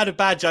 why haven't we had a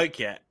bad joke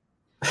yet?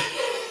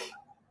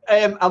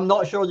 I'm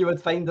not sure you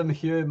would find him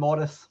Hugh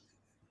Morris.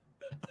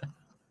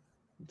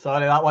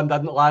 Sorry, that one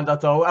didn't land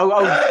at all.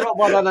 I'll drop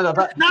one in a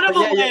bit. None of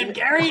them land,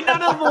 Gary.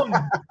 None of them.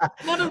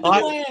 None of them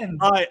land.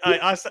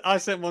 I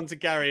sent one to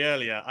Gary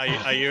earlier.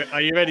 Are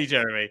you ready,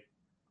 Jeremy?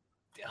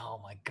 Oh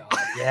my God!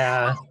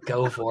 Yeah,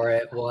 go for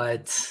it.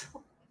 What?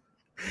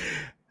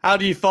 How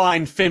do you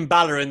find Finn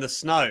Balor in the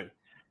snow?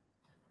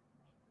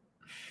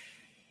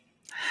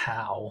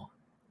 How?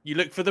 You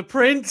look for the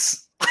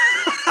prince.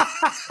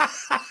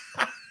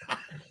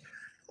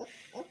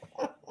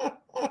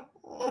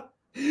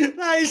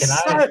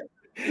 That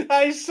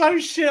is so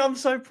shit. I'm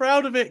so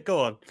proud of it. Go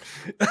on.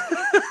 Can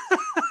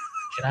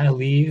I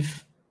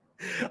leave?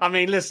 I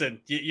mean, listen,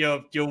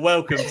 you're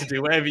welcome to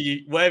do whatever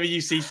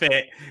you see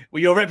fit.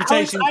 Well, your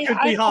reputation could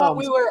be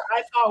harmed.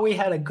 I thought we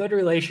had a good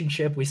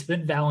relationship. We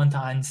spent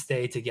Valentine's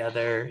Day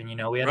together, and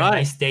we had a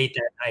nice date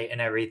that night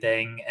and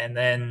everything. And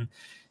then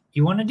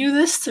you want to do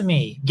this to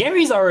me?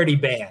 Gary's already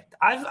banned.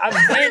 I've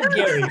banned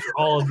Gary for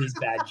all of these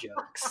bad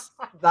jokes.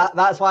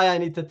 That's why I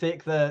need to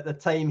take the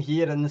time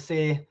here and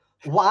say,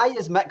 why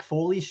is Mick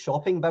Foley's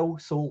shopping bill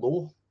so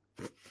low?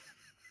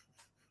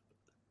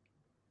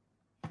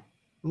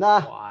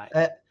 Nah,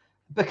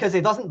 because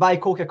he doesn't buy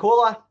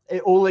Coca-Cola.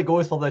 It only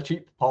goes for the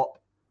cheap pop.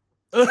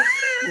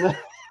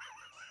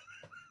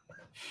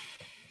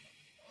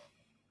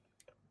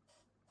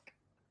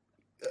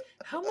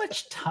 How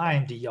much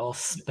time do y'all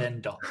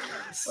spend on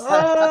this?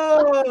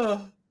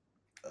 Oh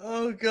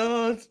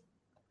God.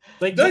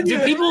 Like, do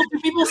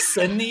people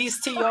send these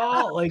to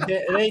y'all? Like,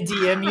 they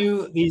DM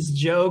you these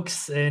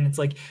jokes, and it's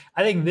like,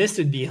 I think this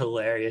would be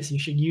hilarious. You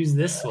should use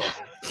this one.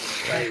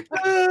 Like,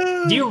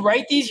 do you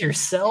write these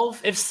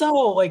yourself? If so,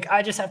 like,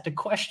 I just have to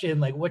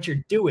question like what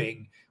you're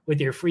doing with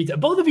your free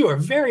time. Both of you are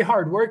very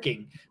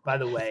hardworking, by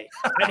the way.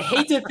 I'd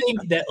hate to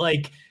think that,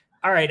 like,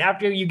 all right,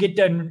 after you get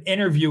done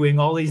interviewing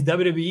all these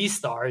WWE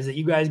stars that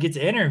you guys get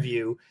to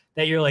interview,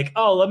 that you're like,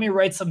 oh, let me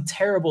write some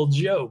terrible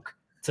joke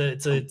to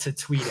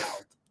tweet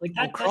out. Like,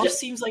 that just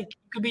seems like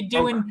you could be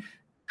doing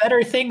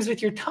better things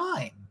with your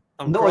time.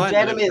 No,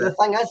 Jeremy, the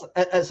thing is,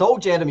 it's all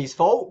Jeremy's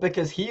fault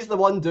because he's the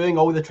one doing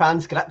all the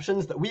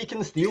transcriptions that we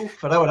can steal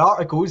for our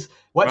articles,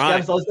 which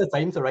gives us the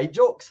time to write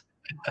jokes.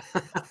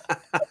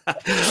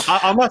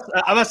 I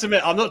must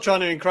admit, I'm not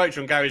trying to encroach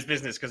on Gary's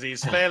business because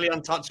he's fairly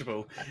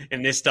untouchable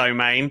in this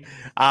domain.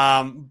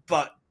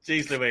 But,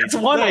 geez Louise. That's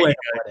one way to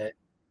put it.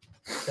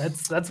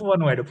 That's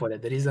one way to put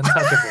it, that he's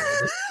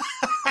untouchable.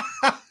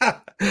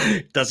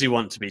 Does he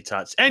want to be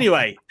touched?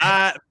 Anyway,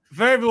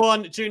 for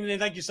everyone tuning in,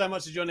 thank you so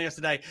much for joining us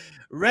today.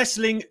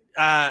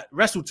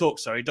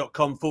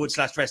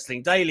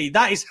 WrestleTalk.com/wrestling daily.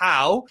 That is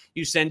how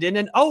you send in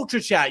an ultra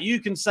chat. You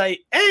can say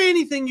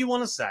anything you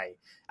want to say,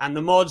 and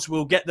the mods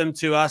will get them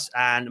to us.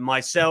 And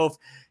myself,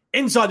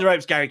 Inside the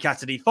Ropes, Gary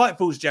Cassidy,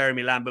 Fightful's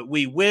Jeremy Lambert.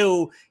 We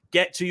will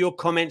get to your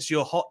comments,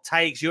 your hot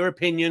takes, your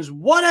opinions,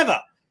 whatever.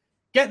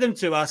 Get them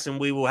to us and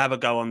we will have a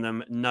go on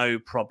them. No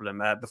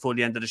problem. Before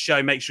the end of the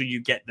show, make sure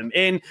you get them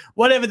in.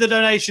 Whatever the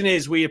donation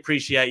is, we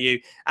appreciate you.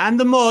 And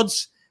the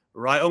mods,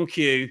 right on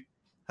cue,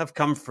 have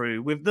come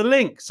through with the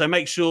link. So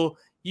make sure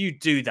you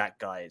do that,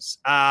 guys.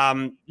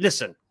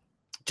 Listen,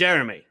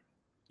 Jeremy,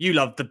 you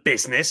love the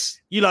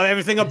business. You love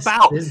everything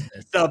about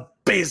the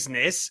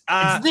business.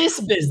 It's this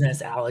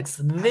business, Alex.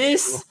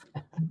 This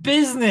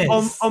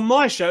business. On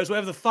my show, it's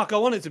whatever the fuck I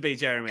want it to be,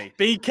 Jeremy.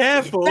 Be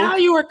careful. Now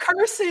you are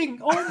cursing.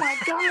 Oh my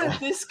God,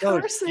 this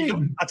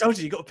cursing. I told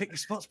you got to pick your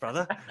spots,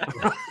 brother.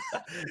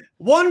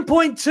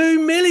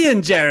 1.2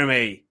 million,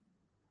 Jeremy.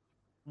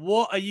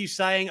 What are you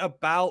saying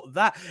about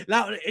that?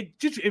 Now,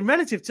 just in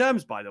relative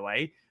terms, by the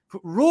way,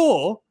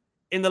 Raw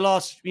in the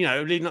last,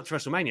 leading up to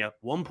WrestleMania,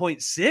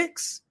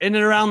 1.6 in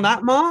and around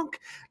that mark.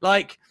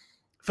 Like,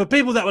 for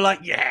people that were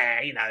like,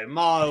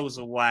 miles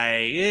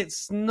away,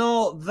 it's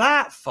not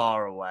that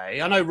far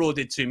away. I know Raw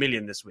did 2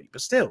 million this week,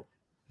 but still.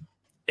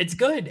 It's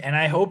good, and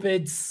I hope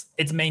it's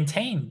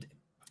maintained,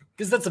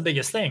 because that's the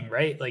biggest thing,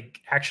 right?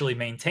 Like, actually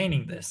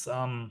maintaining this.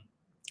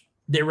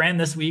 They ran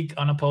this week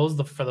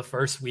unopposed for the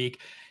first week.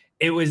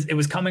 It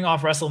was coming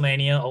off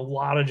WrestleMania, a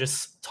lot of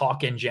just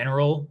talk in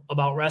general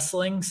about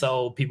wrestling,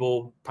 so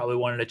people probably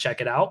wanted to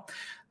check it out.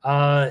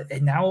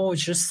 And now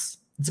it's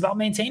about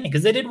maintaining,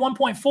 because they did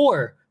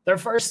 1.4 their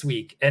first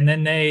week, and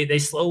then they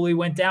slowly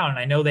went down. And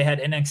I know they had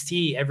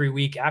NXT every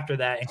week after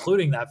that,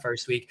 including that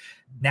first week.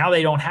 Now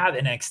they don't have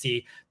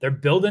NXT. They're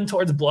building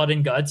towards Blood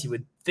and Guts. You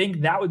would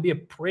think that would be a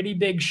pretty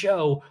big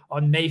show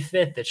on May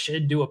 5th that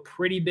should do a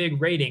pretty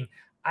big rating.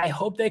 I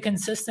hope they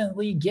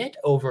consistently get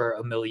over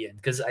 1 million,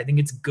 because I think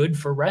it's good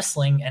for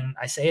wrestling. And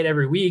I say it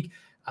every week.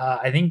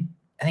 I think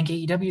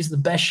AEW is the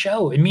best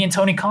show. And me and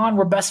Tony Khan,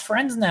 we're best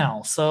friends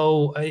now.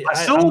 So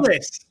I saw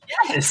this.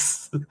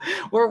 Yes,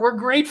 we're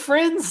great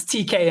friends,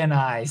 TK and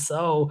I.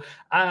 So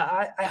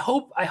I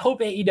hope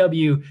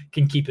AEW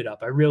can keep it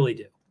up. I really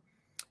do.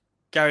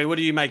 Gary, what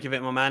do you make of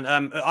it, my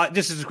man?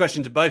 This is a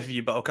question to both of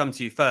you, but I'll come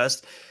to you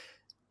first.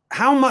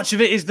 How much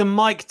of it is the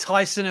Mike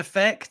Tyson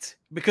effect?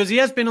 Because he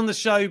has been on the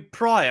show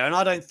prior, and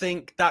I don't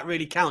think that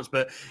really counts.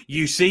 But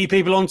you see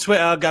people on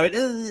Twitter going,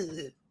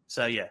 ugh.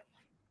 So yeah.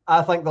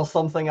 I think there's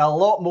something a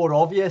lot more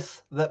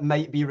obvious that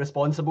might be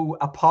responsible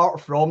apart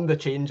from the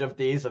change of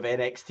days of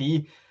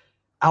NXT.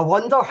 I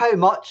wonder how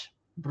much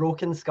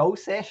Broken Skull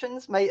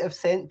sessions might have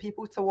sent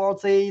people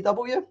towards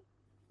AEW.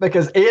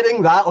 Because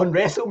airing that on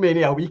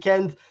WrestleMania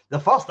weekend, the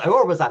first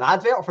hour was an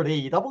advert for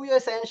AEW,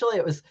 essentially.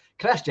 It was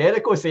Chris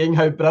Jericho saying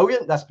how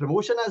brilliant this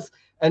promotion is.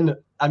 And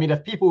I mean, I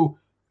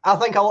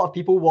think a lot of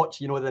people watch,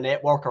 the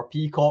network or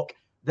Peacock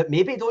that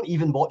maybe don't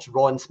even watch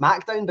Raw and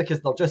SmackDown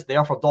because they're just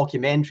there for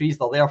documentaries.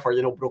 They're there for,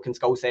 Broken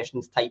Skull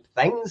sessions type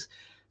things.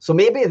 So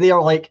maybe they're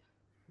like,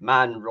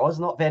 man, Raw's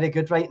not very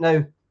good right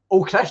now.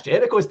 Oh, Chris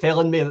Jericho's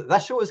telling me that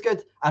this show is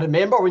good. I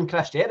remember when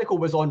Chris Jericho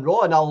was on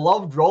Raw, and I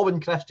loved Raw when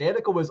Chris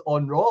Jericho was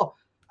on Raw.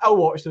 I'll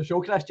watch the show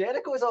Chris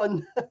Jericho's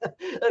on.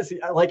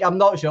 I'm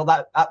not sure.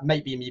 That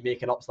might be me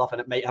making up stuff,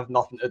 and it might have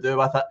nothing to do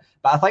with it.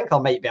 But I think there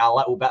might be a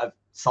little bit of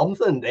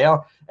something there.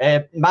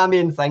 My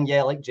main thing,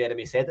 like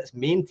Jeremy said, it's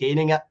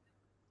maintaining it.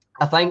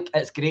 I think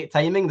it's great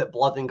timing that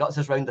Blood and Guts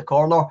is round the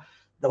corner.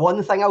 The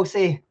one thing I'll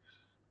say,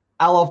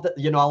 I love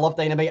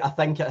Dynamite. I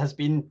think it has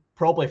been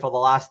probably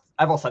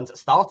ever since it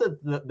started,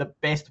 the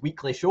best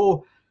weekly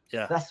show.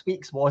 Yeah. This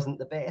week's wasn't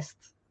the best.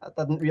 I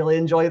didn't really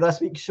enjoy this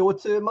week's show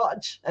too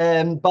much.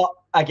 But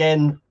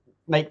again,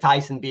 Mike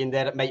Tyson being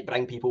there, it might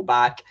bring people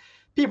back.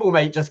 People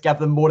might just give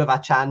them more of a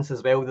chance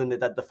as well than they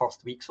did the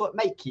first week. So it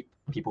might keep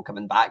people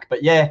coming back.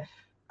 But yeah,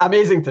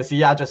 amazing to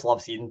see. I just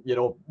love seeing,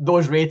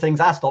 those ratings.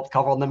 I stopped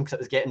covering them because it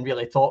was getting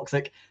really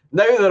toxic.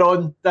 Now they're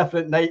on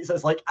different nights.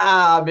 It's like,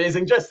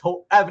 amazing. Just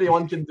hope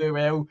everyone can do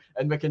well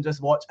and we can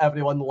just watch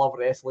everyone love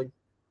wrestling.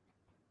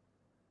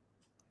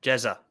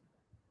 Jezza.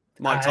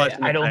 Mike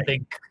Tyson. I don't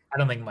think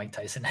Mike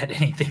Tyson had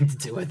anything to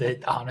do with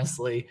it.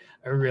 Honestly,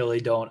 I really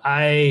don't.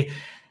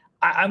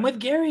 I'm with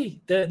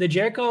Gary. The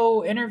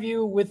Jericho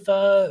interview with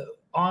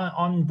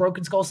on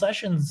Broken Skull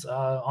Sessions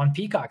on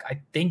Peacock, I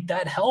think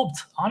that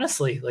helped.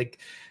 Honestly,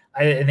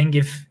 I think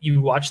if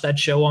you watch that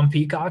show on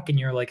Peacock and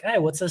you're like, hey,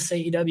 what's this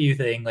AEW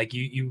thing?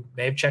 You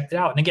may have checked it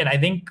out. And again, I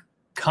think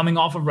coming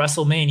off of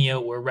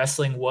WrestleMania, where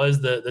wrestling was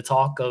the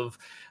talk of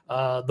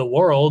the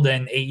world,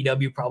 and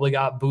AEW probably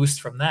got boost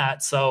from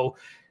that. So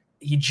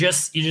you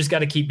just got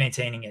to keep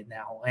maintaining it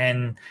now.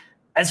 And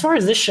as far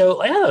as this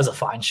show, that was a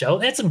fine show.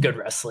 They had some good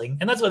wrestling,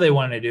 and that's what they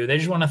wanted to do. They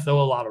just want to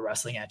throw a lot of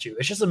wrestling at you.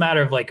 It's just a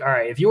matter of all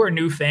right, if you are a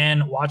new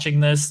fan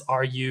watching this,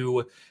 are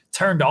you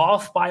turned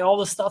off by all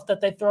the stuff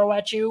that they throw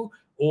at you?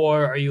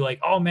 Or are you like,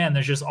 oh man,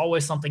 there's just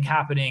always something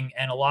happening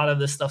and a lot of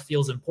this stuff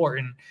feels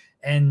important,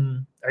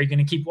 and are you going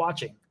to keep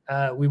watching?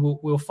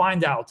 We'll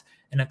find out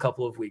in a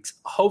couple of weeks.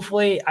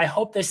 Hopefully, I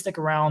hope they stick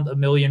around 1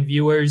 million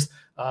viewers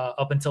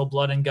up until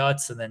Blood and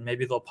Guts, and then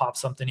maybe they'll pop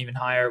something even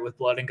higher with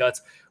Blood and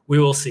Guts. We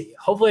will see.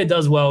 Hopefully it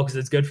does well because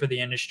it's good for the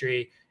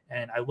industry,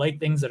 and I like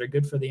things that are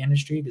good for the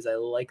industry because I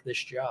like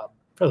this job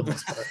for the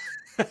most part.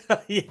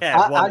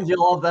 And you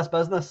love this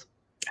business.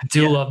 I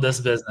do love this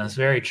business.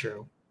 Very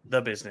true.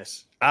 The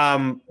business.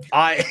 When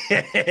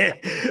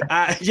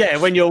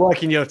you're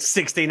working your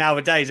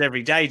 16-hour days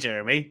every day,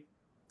 Jeremy,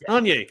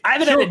 aren't you? I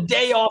haven't had a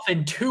day off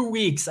in 2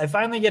 weeks. I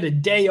finally get a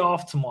day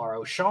off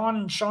tomorrow.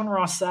 Sean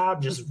Ross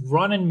Sapp just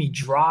running me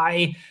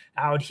dry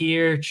out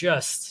here.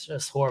 Just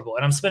horrible.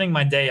 And I'm spending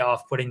my day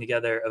off putting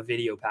together a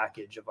video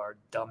package of our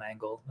dumb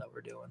angle that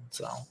we're doing.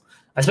 So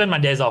I spend my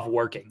days off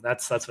working.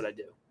 That's what I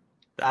do.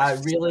 I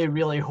really,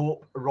 really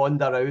hope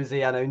Ronda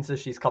Rousey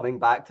announces she's coming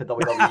back to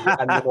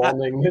WWE in the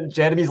morning.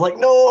 Jeremy's like,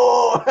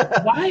 no!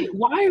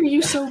 Why are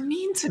you so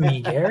mean to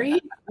me, Gary?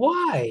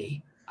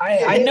 Why?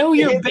 I know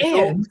you're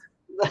banned.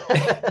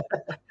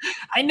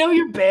 I know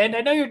you're banned.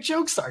 I know your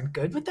jokes aren't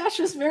good, but that's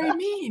just very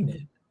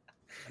mean.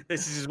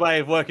 This is his way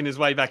of working his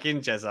way back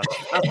in, Jezza.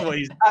 That's what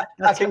he's.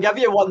 I can give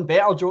you one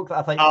better joke that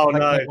I think will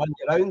win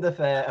you round if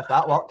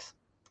that works.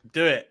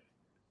 Do it.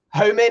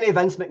 How many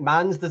Vince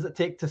McMahons does it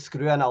take to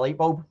screw in a light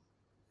bulb?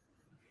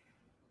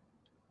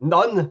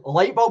 None.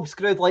 Light bulb,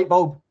 screwed light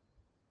bulb.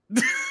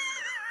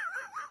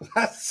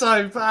 That's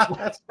so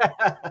bad.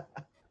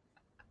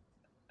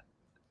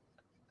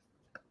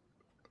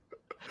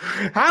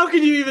 How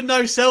can you even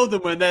know sell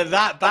them when they're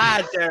that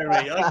bad,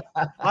 Jeremy?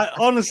 I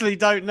honestly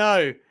don't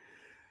know.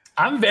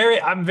 I'm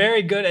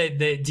very good at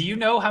that. Do you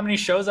know how many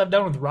shows I've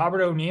done with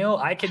Robert O'Neill?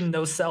 I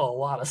can sell a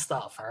lot of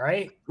stuff. All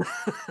right.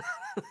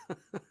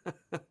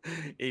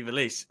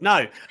 Evilise.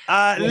 No.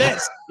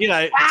 Let's.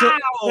 Wow.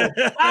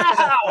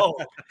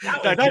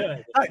 Don't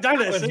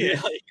let her see it.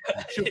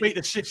 She'll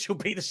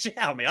beat the shit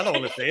out of me. I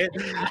don't want to see it.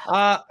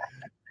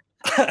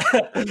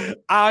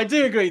 I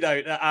do agree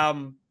though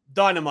that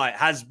Dynamite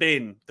has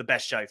been the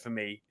best show for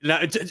me.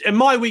 And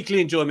my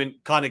weekly enjoyment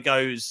kind of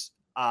goes,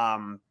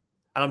 and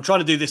I'm trying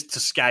to do this to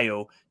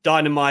scale: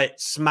 Dynamite,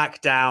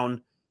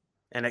 SmackDown,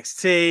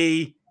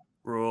 NXT,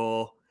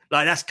 Raw.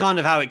 That's kind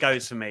of how it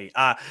goes for me.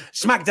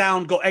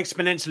 SmackDown got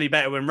exponentially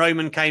better when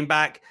Roman came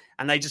back,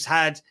 and it just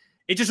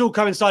all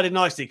coincided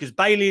nicely because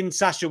Bayley and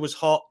Sasha was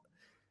hot,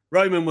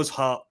 Roman was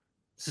hot.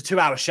 It's a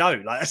 2-hour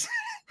show.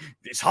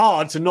 It's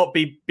hard to not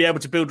be able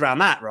to build around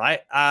that,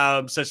 right?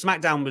 So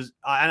SmackDown was,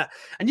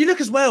 and you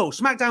look as well,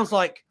 SmackDown's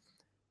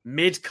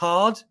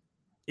mid-card.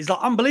 is like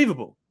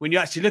unbelievable when you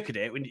actually look at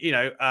it. When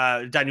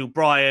Daniel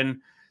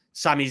Bryan,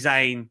 Sami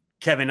Zayn,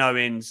 Kevin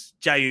Owens,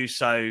 Jey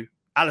Uso,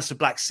 Aleister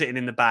Black sitting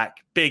in the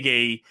back, Big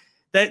E.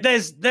 There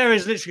is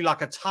literally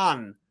like a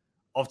ton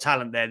of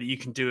talent there that you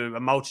can do a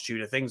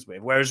multitude of things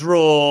with. Whereas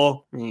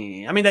Raw,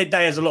 I mean,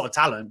 there's a lot of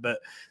talent, but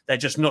they're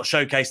just not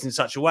showcased in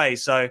such a way.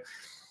 So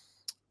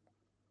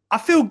I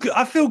feel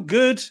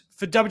good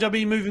for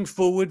WWE moving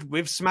forward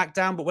with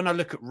SmackDown. But when I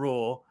look at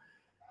Raw,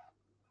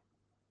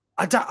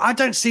 I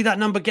don't see that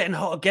number getting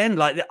hot again.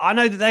 Like, I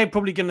know that they're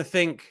probably going to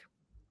think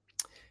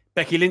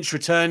Becky Lynch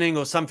returning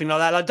or something like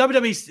that. Like,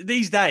 WWE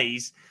these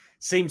days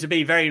seem to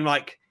be very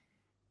like,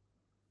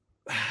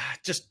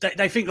 just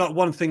they think like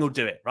one thing will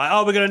do it, right? Oh,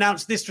 we're going to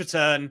announce this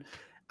return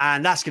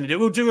and that's going to do it.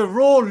 We'll do a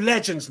Raw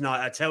Legends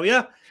night, I tell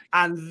you,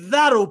 and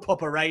that'll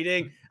pop a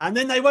rating, and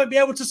then they won't be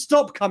able to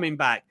stop coming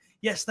back.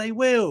 Yes, they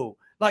will.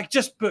 Like,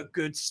 just book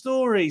good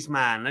stories,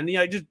 man, and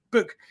just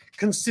book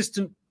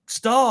consistent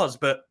stars.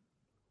 But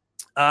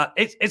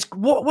it's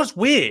what's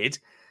weird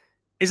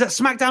is that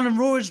SmackDown and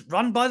Raw is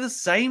run by the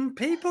same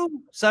people.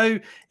 So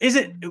is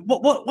it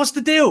what's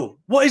the deal?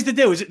 What is the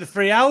deal? Is it the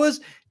 3 hours?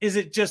 Is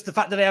it just the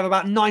fact that they have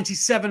about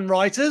 97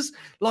 writers?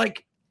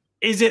 Like,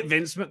 is it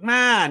Vince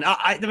McMahon?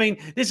 I mean,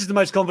 this is the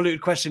most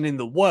convoluted question in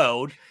the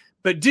world.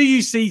 But do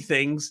you see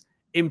things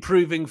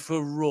improving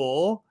for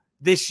Raw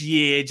this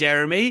year,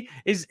 Jeremy?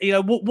 Is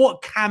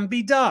what can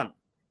be done?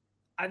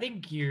 I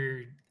think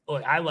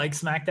I like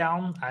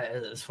SmackDown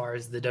as far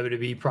as the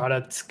WWE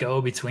products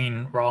go.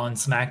 Between Raw and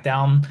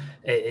SmackDown,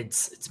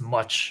 it's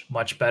much,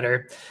 much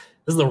better.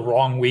 This is the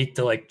wrong week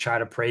to like try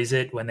to praise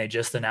it when they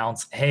just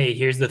announced, hey,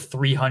 here's the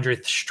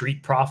 300th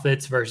Street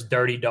Profits versus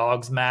Dirty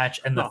Dogs match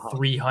and the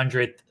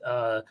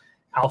 300th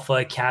Alpha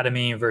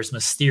Academy versus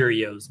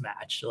Mysterios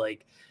match.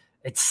 Like,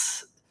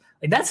 it's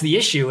like, that's the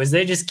issue, is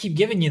they just keep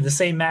giving you the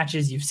same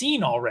matches you've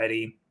seen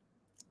already.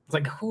 It's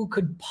like, who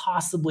could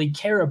possibly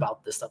care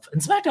about this stuff?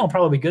 And SmackDown will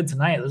probably be good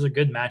tonight. Those are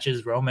good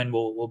matches. Roman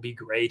will be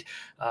great.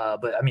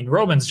 But I mean,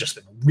 Roman's just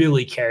been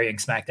really carrying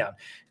SmackDown.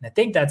 And I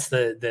think that's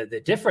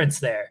the difference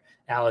there,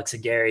 Alex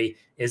and Gary,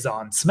 is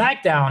on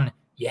SmackDown,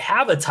 you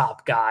have a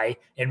top guy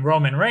in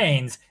Roman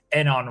Reigns,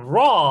 and on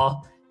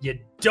Raw, you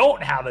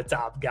don't have a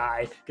top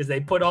guy because they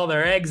put all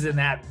their eggs in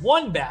that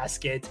one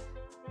basket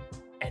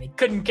and he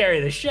couldn't carry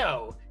the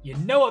show. You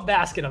know what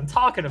basket I'm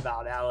talking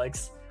about,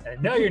 Alex. And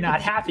I know you're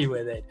not happy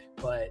with it,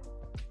 but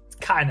it's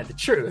kind of the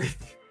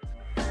truth.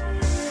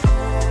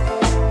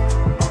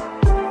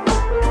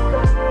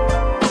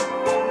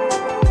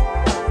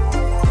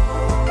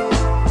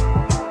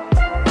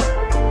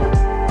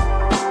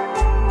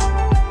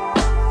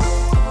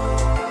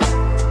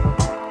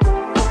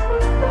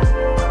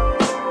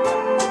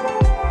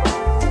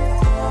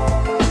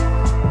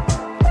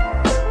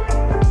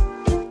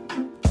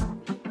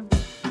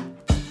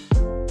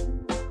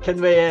 Can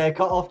we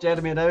cut off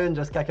Jeremy now and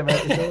just kick him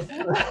out the show?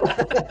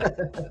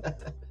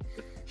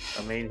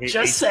 I mean,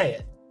 say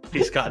it.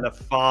 He's cutting a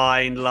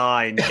fine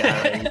line,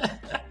 Gary.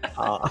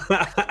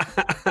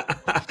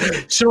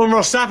 Sean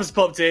Ross Sapp has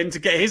popped in to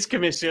get his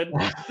commission.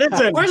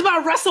 Listen, where's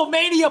my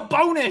WrestleMania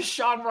bonus,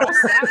 Sean Ross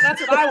Sapp?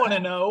 That's what I want to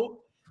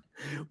know.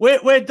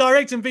 We're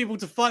directing people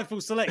to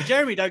Fightful Select.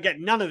 Jeremy don't get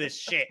none of this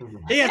shit.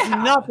 He has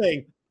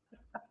nothing.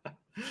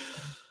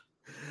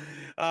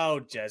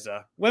 Oh,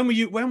 Jezza. When are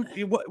you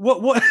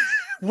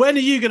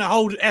going to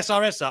hold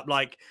SRS up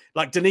like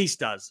Denise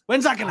does?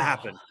 When's that going to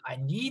happen? I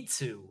need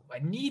to. I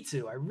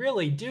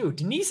really do.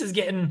 Denise is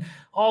getting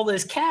all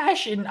this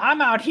cash, and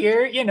I'm out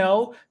here,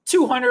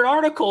 200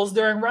 articles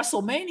during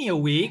WrestleMania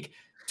week,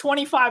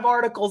 25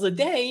 articles a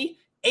day,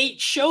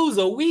 8 shows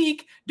a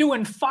week,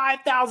 doing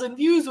 5,000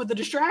 views with the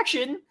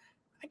distraction.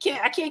 I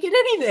can't get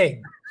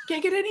anything.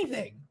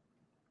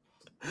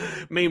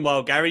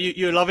 Meanwhile, Gary,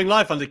 you're loving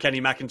life under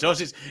Kenny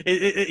McIntosh.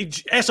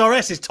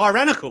 SRS is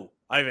tyrannical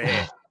over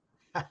here.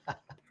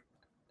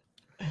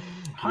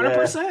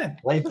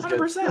 100%.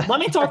 100%.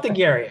 Let me talk to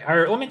Gary,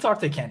 or let me talk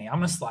to Kenny. I'm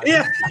gonna slide.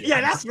 Yeah,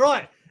 that's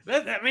right.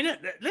 I mean,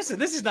 listen,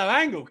 this is no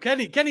angle.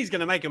 Kenny's going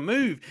to make a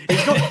move.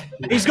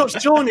 He's got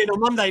Sean in on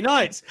Monday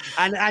nights,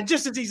 and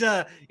just as he's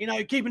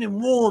keeping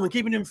him warm and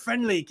keeping him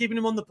friendly, keeping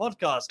him on the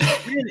podcast,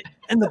 really,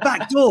 in the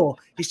back door,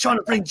 he's trying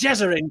to bring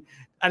Jezza in.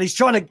 And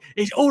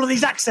all of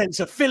these accents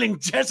are filling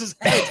Jezza's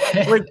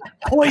head with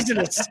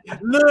poisonous,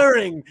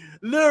 luring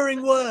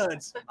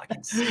words. I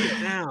can see it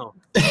now.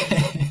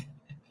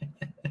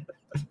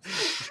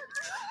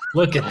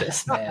 Look at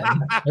this,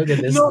 man.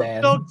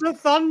 Man. Dr.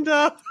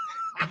 Thunder.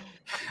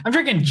 I'm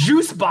drinking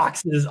juice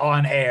boxes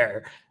on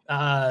air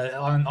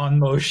on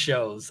most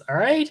shows. All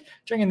right,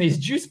 drinking these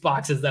juice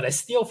boxes that I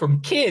steal from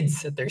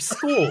kids at their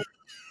school.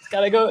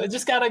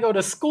 Just gotta go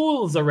to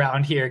schools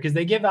around here because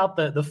they give out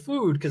the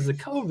food because of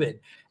COVID.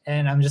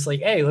 And I'm just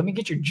like, hey, let me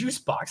get your juice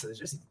boxes.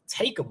 Just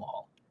take them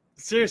all.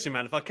 Seriously,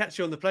 man, if I catch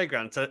you on the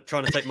playground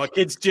trying to take my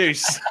kid's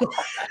juice,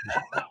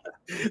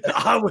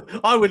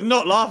 I would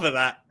not laugh at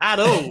that at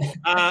all.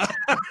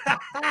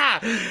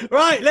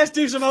 Right, let's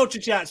do some Ultra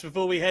Chats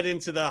before we head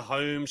into the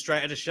home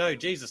straight of the show.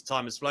 Jesus,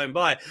 time has flown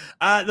by.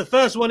 The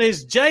first one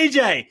is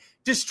JJ.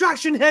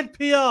 Distraction Head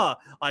PR.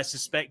 I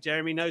suspect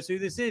Jeremy knows who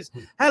this is.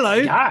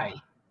 Hello. Guy.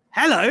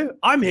 Hello.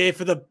 I'm here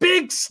for the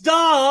big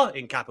star,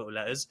 in capital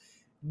letters,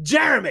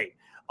 Jeremy.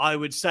 I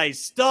would say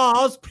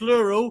stars,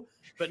 plural,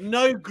 but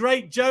no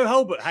great Joe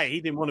Hulbert. Hey,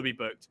 he didn't want to be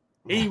booked.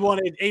 He didn't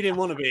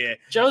want to be here.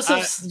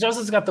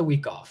 Joseph's got the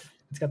week off.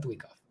 He's got the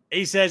week off.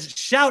 He says,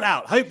 shout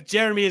out. Hope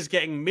Jeremy is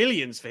getting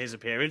millions for his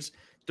appearance.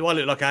 Do I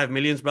look like I have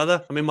millions,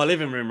 brother? I'm in my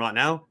living room right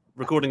now,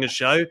 recording a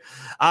show.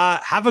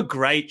 Have a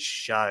great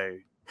show.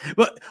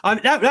 But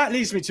that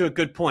leads me to a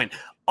good point.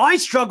 I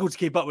struggle to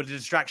keep up with the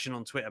distraction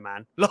on Twitter,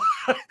 man.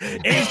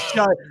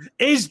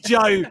 Is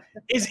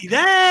he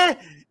there?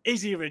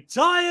 Is he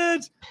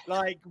retired?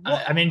 Like,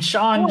 what? I mean,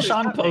 Sean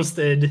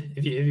posted,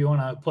 if you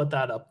want to put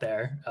that up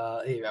there,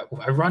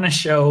 I run a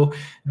show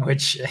in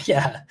which,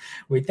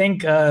 we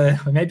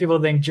made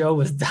people think Joe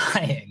was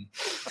dying.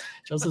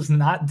 Joseph's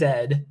not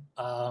dead.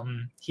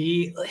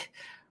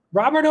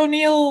 Robert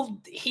O'Neill,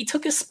 he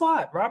took his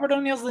spot. Robert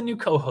O'Neill's the new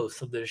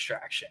co-host of The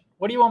Distraction.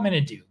 What do you want me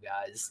to do,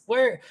 guys?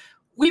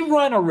 We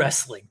run a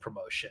wrestling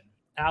promotion,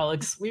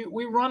 Alex.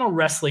 We run a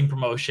wrestling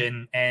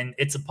promotion, and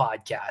it's a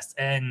podcast,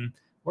 and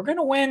we're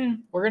gonna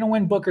win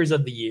Bookers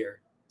of the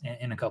Year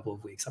in a couple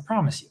of weeks. I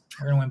promise you,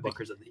 we're gonna win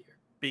Bookers of the Year.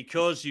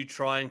 Because you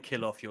try and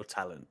kill off your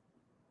talent.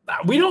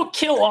 We don't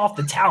kill off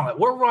the talent.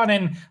 We're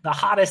running the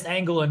hottest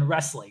angle in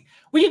wrestling.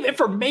 We have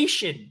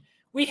information.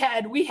 We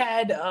had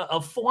a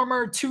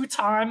former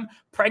 2-time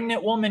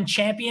pregnant woman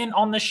champion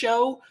on the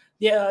show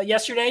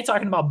yesterday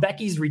talking about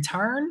Becky's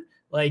return,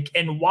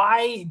 and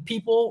why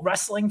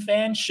wrestling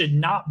fans should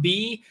not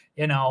be,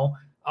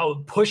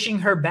 pushing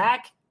her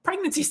back.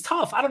 Pregnancy's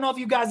tough. I don't know if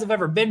you guys have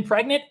ever been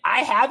pregnant. I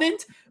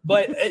haven't,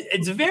 but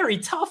it's very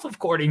tough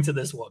according to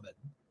this woman.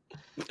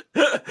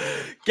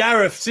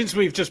 Gareth, since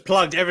we've just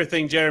plugged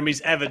everything Jeremy's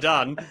ever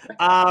done,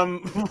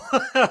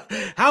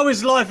 how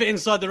is life at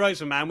Inside the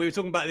Ropes, man? We were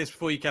talking about this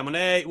before you came on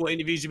air, what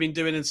interviews you've been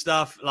doing and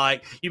stuff.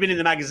 Like, you've been in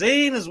the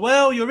magazine as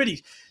well. You're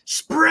really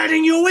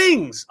spreading your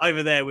wings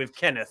over there with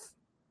Kenneth.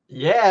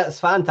 Yeah, it's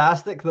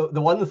fantastic.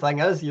 The one thing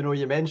is,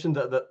 you mentioned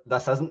that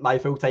this isn't my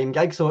full-time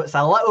gig, so it's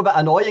a little bit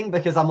annoying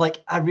because I'm like,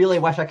 I really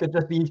wish I could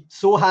just be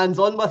so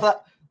hands-on with it,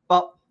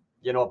 but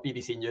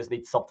BBC News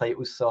needs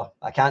subtitles, so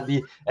I can't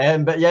be.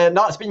 But yeah,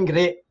 no, it's been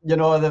great.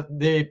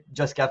 They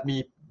just give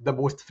me the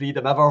most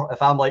freedom ever.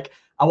 If I'm like,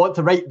 I want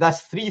to write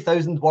this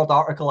 3,000-word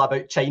article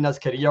about China's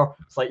career,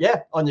 it's like,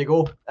 yeah, on you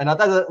go. And I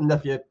did it, and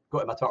if you go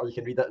to my Twitter, you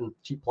can read it and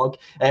cheap plug.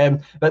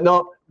 But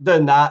no,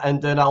 doing that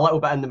and doing a little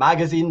bit in the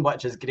magazine,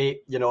 which is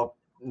great,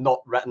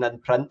 not written in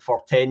print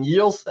for 10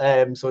 years.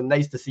 So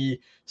nice to see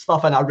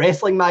stuff in a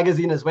wrestling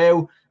magazine as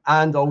well.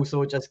 And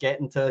also just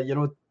getting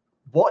to,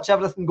 watch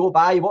everything go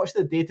by, watch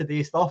the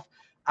day-to-day stuff,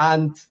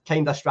 and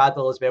kind of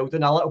straddle as well,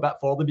 doing a little bit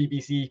for the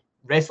BBC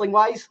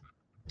wrestling-wise.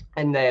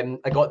 And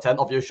I got to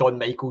interview Shawn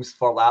Michaels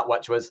for that,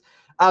 which was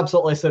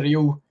absolutely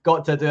surreal.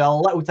 Got to do a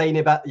little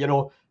tiny bit,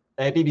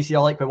 BBC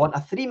are like, we want a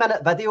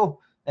 3-minute video.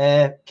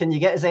 Can you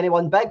get us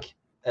anyone big?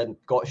 And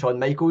got Shawn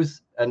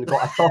Michaels and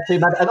got a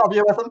 30-minute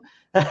interview with him.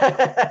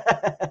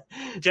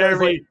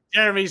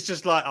 Jeremy's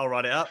just like, I'll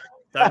write it up.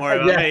 Don't worry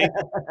about me.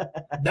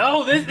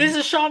 No, this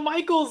is Shawn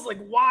Michaels. Like,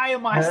 why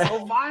am I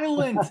so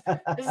violent?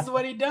 This is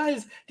what he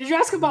does. Did you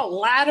ask about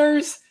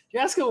ladders? Did you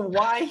ask him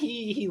why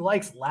he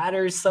likes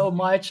ladders so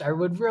much? I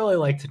would really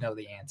like to know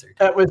the answer.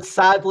 It was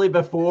sadly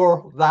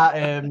before that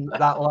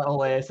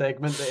little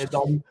segment that he'd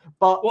done.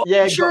 But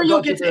yeah, I'm sure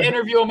you'll get to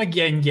interview him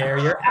again,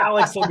 Gary. Or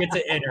Alex will get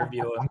to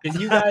interview him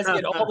because you guys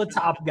get all the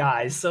top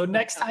guys. So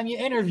next time you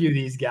interview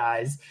these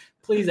guys,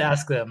 please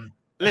ask them.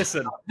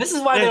 Listen, this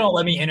is why they don't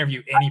let me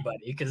interview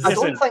anybody. Because I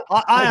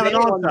have an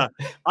answer.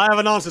 I have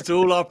an answer to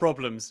all our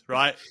problems.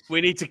 Right?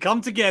 We need to come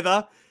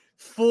together,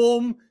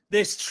 form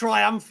this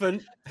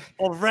triumphant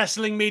of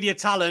wrestling media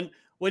talent.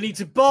 We need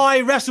to buy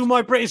Wrestle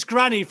My British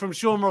Granny from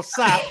Sean Ross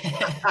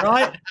Sapp,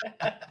 right?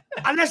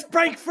 And let's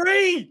break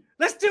free.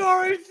 Let's do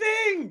our own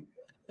thing.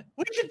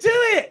 We could do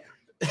it.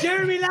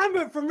 Jeremy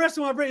Lambert from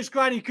Wrestle My British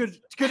Granny could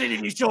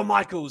interview Shawn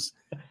Michaels.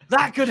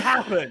 That could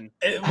happen.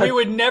 We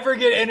would never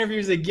get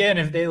interviews again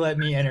if they let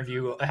me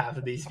interview half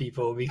of these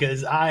people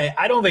because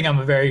I don't think I'm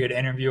a very good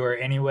interviewer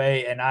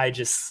anyway, and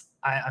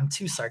I'm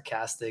too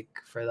sarcastic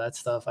for that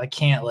stuff. I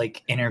can't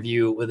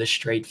interview with a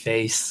straight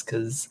face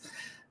because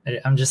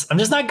I'm just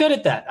not good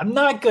at that. I'm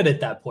not good at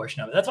that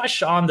portion of it. That's why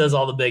Sean does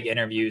all the big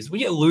interviews. We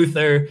get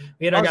Luther.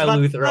 We had our guy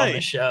Luther on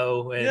the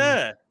show,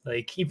 and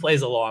he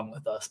plays along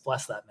with us.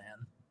 Bless that man.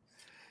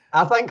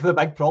 I think the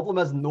big problem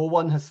is no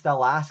one has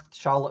still asked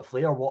Charlotte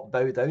Flair what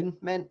bow down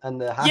meant in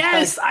the hashtag.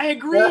 Yes, I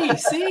agree.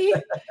 See,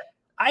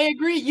 I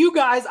agree. You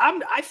guys,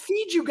 I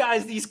feed you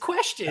guys these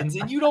questions,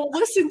 and you don't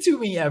listen to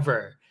me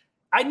ever.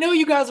 I know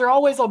you guys are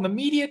always on the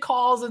media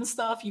calls and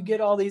stuff. You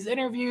get all these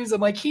interviews.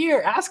 I'm like,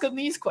 here, ask them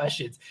these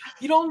questions.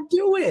 You don't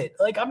do it.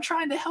 I'm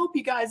trying to help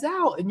you guys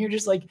out, and you're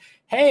just like,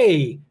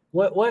 hey,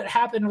 what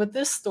happened with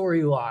this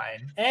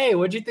storyline? Hey,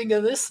 what'd you think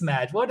of this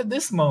match? What did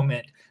this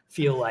moment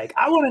feel like?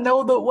 I want to know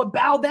what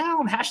bow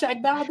down,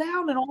 hashtag bow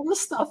down, and all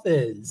this stuff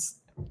is.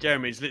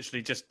 Jeremy's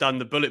literally just done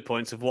the bullet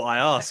points of what I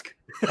ask.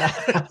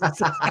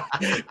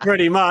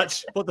 Pretty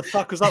much. What the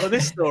fuck was up with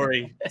this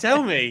story?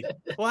 Tell me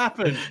what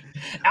happened.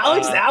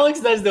 Alex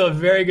does do a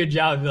very good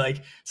job of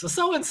like,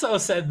 so and so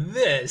said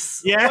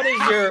this. Yeah.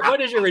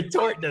 What is your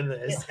retort to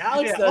this?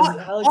 Alex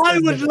I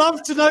would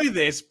love to know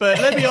this, but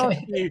let me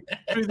ask you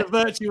through the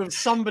virtue of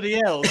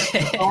somebody else.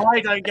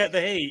 I don't get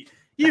the heat.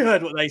 You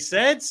heard what they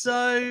said,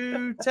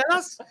 so tell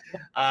us.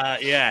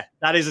 Yeah,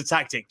 that is a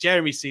tactic.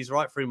 Jeremy sees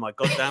right through my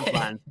goddamn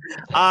plan.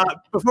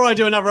 Before I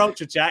do another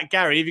Ultra Chat,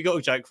 Gary, have you got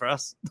a joke for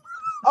us?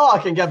 Oh, I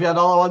can give you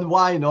another one.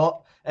 Why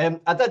not?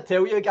 I did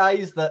tell you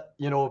guys that,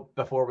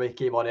 before we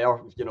came on air,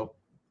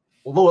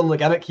 low on the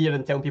gimmick here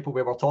and telling people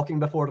we were talking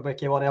before we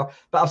came on air,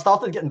 but I've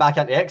started getting back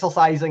into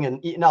exercising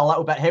and eating a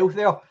little bit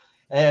healthier.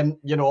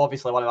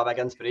 Obviously one of my big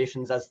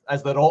inspirations is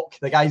The Rock.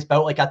 The guy's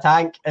built like a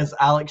tank, as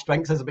Alex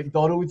drinks as a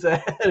McDonald's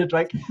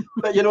drink.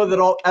 But The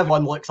Rock,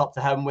 everyone looks up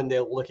to him when they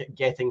look at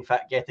getting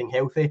fit, getting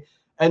healthy.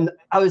 And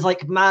I was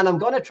like, man, I'm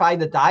going to try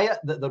the diet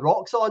that The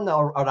Rock's on,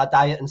 or a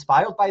diet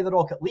inspired by The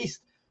Rock at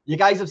least. You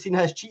guys have seen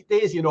his cheat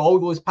days, all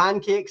those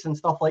pancakes and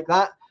stuff like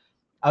that.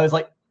 I was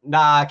like,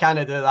 nah, I can't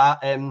do that.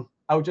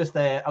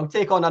 I'll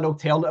take on an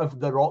alternative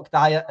The Rock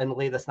diet and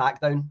lay the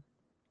snack down.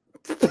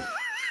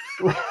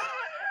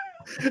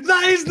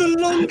 That is the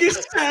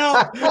longest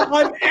setup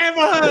I've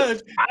ever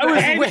heard. I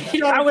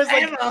was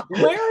like,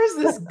 where is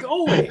this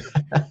going?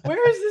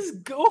 Where is this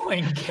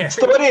going, Gary?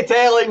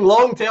 Storytelling,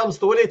 long-term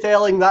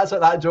storytelling. That's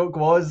what that joke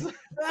was.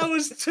 That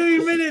was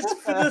 2 minutes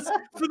for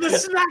the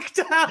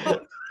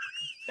SmackDown.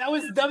 That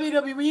was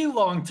WWE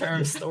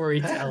long-term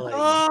storytelling.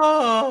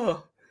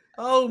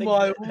 Oh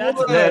my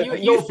word.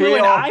 You threw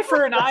an eye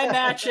for an eye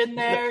match in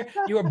there.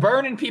 You were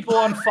burning people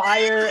on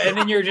fire, and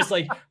then you're just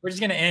like, we're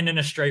just going to end in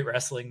a straight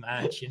wrestling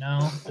match,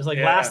 Just like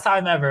last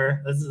time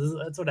ever.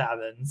 That's what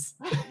happens.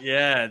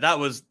 Yeah, that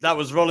was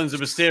Rollins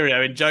and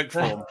Mysterio in joke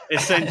form,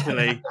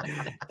 essentially.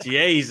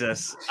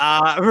 Jesus.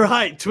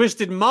 Right,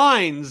 Twisted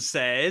Minds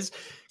says,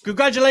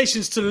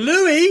 congratulations to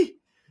Louis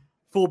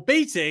for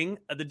beating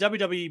the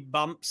WWE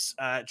Bumps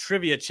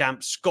trivia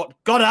champ Scott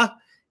Goddard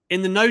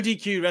in the No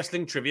DQ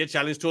Wrestling Trivia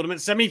Challenge Tournament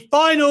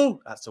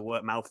semi-final. That's a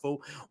word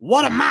mouthful.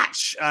 What a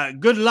match.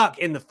 Good luck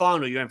in the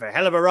final. You're in for a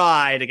hell of a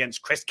ride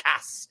against Chris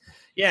Cass.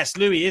 Yes,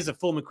 Louis is a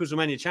former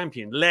Quizlemania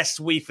champion, lest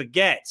we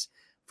forget,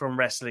 from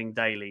Wrestling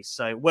Daily.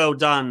 So well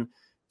done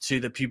to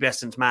the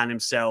pubescent man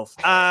himself.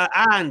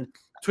 And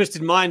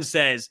Twisted Mind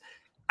says,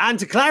 and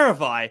to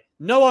clarify,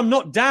 no, I'm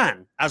not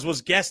Dan, as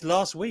was guessed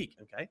last week.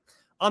 Okay,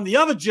 I'm the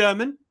other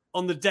German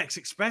on the Dex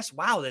Express.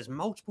 Wow, there's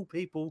multiple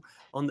people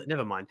on the...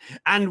 Never mind.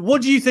 And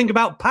what do you think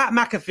about Pat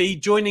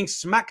McAfee joining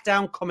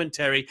SmackDown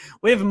commentary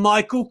with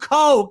Michael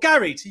Cole?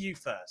 Gary, to you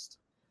first.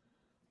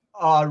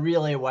 Oh, I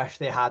really wish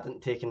they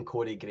hadn't taken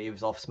Corey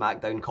Graves off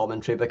SmackDown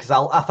commentary, because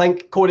I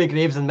think Corey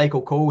Graves and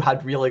Michael Cole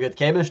had really good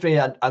chemistry.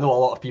 I know a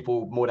lot of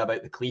people moan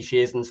about the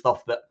cliches and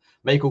stuff that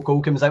Michael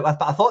Cole comes out with,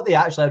 but I thought they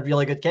actually had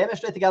really good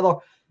chemistry together.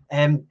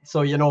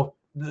 So,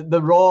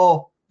 the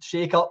Raw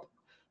shake-up,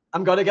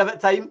 I'm going to give it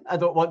time. I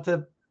don't want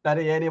to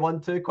bury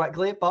anyone too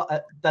quickly, but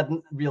it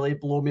didn't really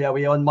blow me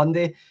away on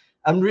Monday.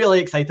 I'm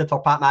really excited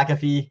for Pat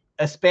McAfee,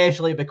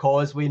 especially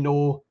because we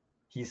know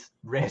he's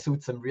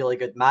wrestled some really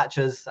good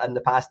matches in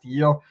the past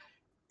year.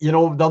 I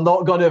hope they're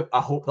not going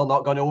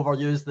to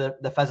overuse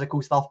the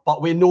physical stuff,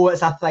 but we know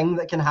it's a thing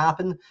that can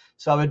happen.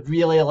 So I would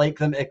really like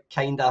them to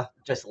kind of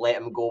just let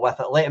him go with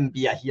it, let him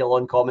be a heel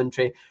on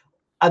commentary.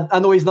 I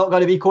know he's not going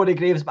to be Corey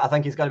Graves, but I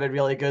think he's going to be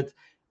really good.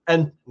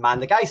 And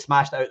man, the guy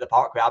smashed out the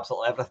park with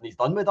absolutely everything he's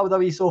done with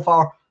WWE so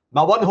far.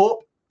 My one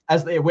hope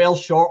is that he wears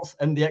shorts,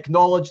 and they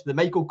acknowledge the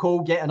Michael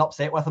Cole getting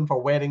upset with him for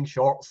wearing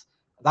shorts.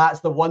 That's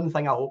the one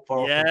thing I hope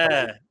for.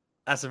 Yeah,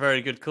 that's a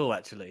very good call,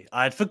 actually.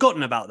 I had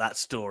forgotten about that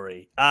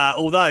story.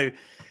 Although,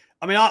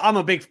 I mean, I'm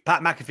a big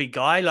Pat McAfee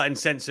guy, like in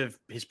sense of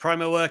his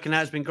promo work, and that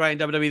has been great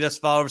in WWE thus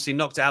far. Obviously,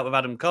 knocked it out with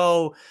Adam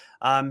Cole.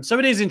 So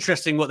it is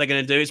interesting what they're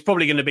going to do. It's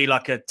probably going to be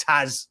like a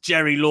Taz,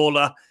 Jerry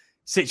Lawler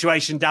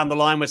situation down the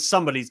line where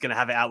somebody's going to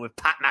have it out with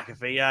Pat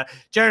McAfee.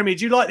 Jeremy,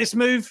 do you like this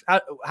move? How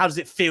does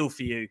it feel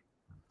for you?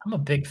 I'm a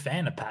big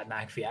fan of Pat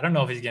McAfee. I don't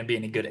know if he's going to be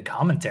any good at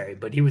commentary,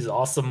 but he was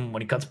awesome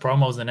when he cuts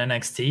promos in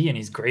NXT, and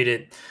he's great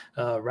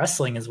at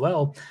wrestling as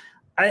well.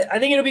 I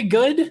think it'll be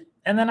good,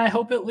 and then I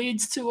hope it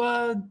leads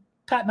to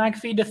Pat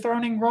McAfee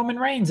dethroning Roman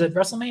Reigns at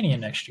WrestleMania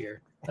next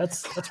year.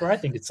 That's where I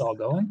think it's all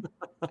going.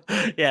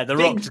 Yeah,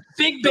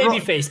 big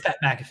babyface Pat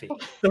McAfee.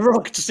 The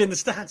Rock just in the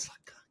stands.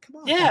 Come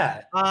on.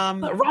 Yeah.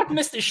 Rock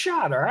missed his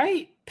shot, all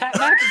right? Pat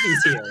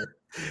McAfee's here.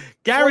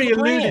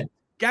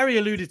 Gary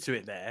alluded to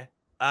it there.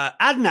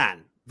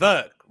 Adnan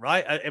Virk,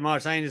 right? Am I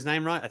saying his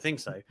name right? I think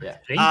so. Yeah.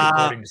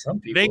 According to some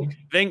people.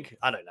 Vink.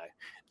 I don't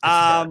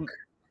know.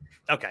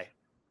 Okay.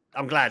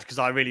 I'm glad, because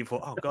I really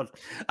thought, oh, God.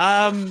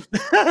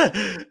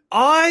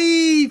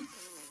 I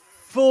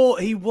thought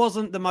he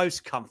wasn't the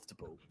most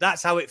comfortable.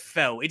 That's how it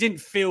felt. It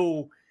didn't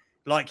feel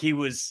like he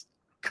was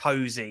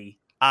cozy.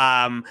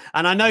 And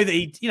I know that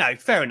he,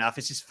 fair enough,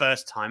 it's his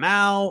first time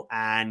out,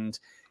 and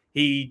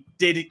he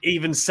did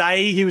even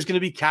say he was going to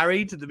be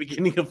carried at the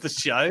beginning of the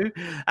show.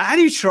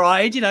 And he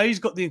tried, he's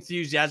got the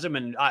enthusiasm,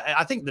 and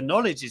I think the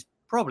knowledge is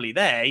probably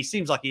there. He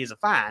seems like he is a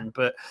fan,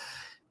 but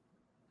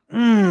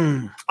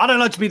I don't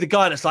like to be the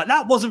guy that's like,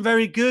 that wasn't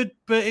very good,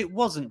 but it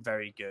wasn't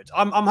very good.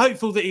 I'm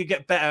hopeful that you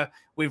get better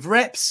with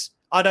reps.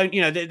 I don't,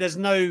 there's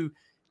no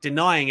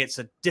denying it's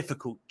a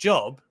difficult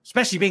job,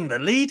 especially being the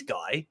lead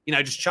guy,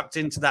 just chucked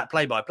into that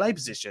play-by-play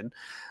position.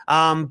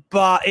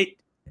 But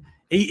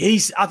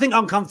he's, I think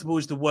uncomfortable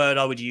is the word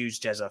I would use,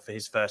 Jezza, for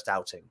his first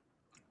outing.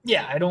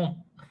 Yeah, I don't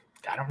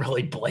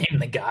really blame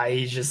the guy.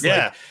 He's just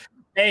like,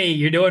 hey,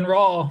 you're doing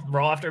Raw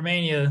after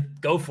Mania.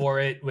 Go for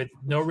it. With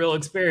no real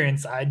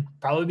experience, I'd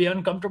probably be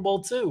uncomfortable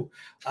too.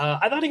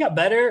 I thought he got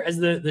better as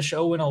the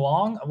show went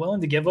along. I'm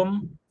willing to give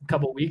him a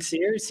couple weeks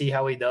here, see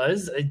how he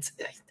does. I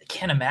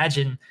can't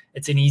imagine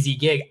it's an easy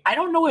gig. I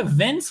don't know if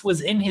Vince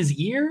was in his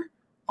ear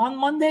on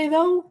Monday,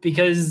 though,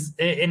 because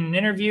in an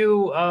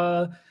interview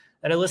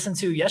that I listened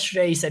to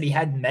yesterday, he said he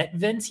hadn't met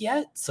Vince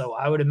yet. So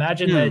I would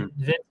imagine that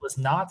Vince was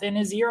not in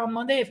his ear on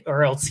Monday,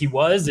 or else he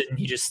was, and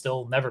he just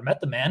still never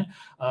met the man.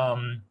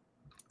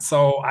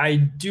 So I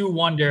do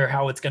wonder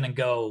how it's going to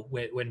go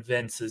when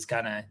Vince is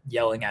kind of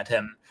yelling at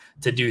him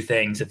to do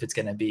things, if it's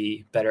going to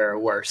be better or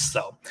worse.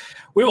 So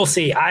we will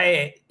see.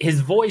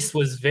 His voice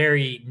was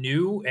very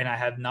new, and I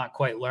have not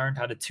quite learned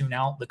how to tune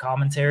out the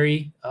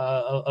commentary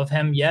of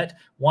him yet.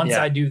 Once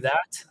I do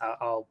that,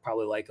 I'll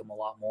probably like him a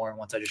lot more. And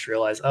once I just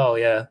realize, oh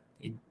yeah,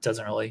 he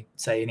doesn't really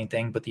say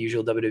anything but the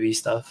usual WWE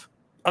stuff.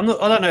 I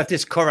don't know if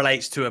this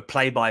correlates to a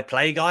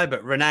play-by-play guy,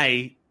 but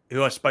Renee,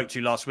 who I spoke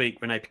to last week,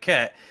 Renee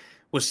Paquette,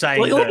 was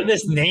saying look at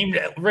this named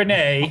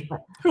Renee,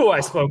 who I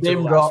spoke to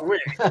last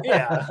week.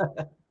 Yeah.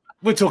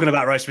 We're talking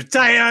about roast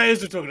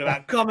potatoes. We're talking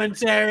about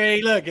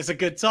commentary. Look, it's a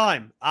good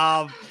time.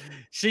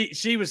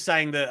 She was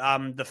saying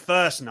that the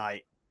first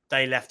night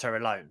they left her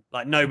alone.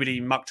 Like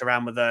nobody mucked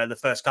around with her the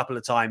first couple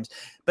of times,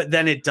 but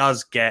then it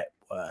does get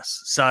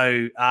worse.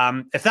 So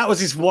if that was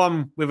his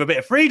one with a bit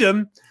of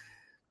freedom,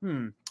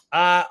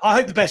 I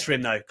hope the best for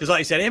him though, because like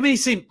you said, I mean,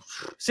 he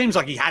seems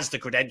like he has the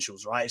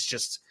credentials, right? It's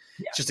just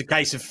a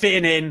case of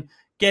fitting in,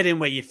 get in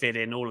where you fit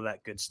in, all of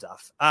that good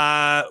stuff.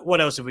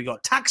 What else have we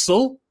got?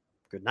 Taxel.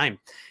 Good name.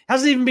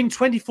 Hasn't even been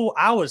 24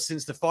 hours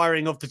since the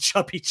firing of the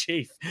Chubby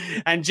Chief.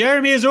 And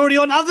Jeremy is already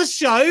on other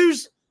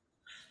shows.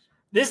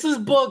 This was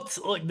booked.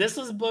 Look, this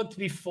was booked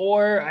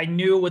before I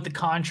knew what the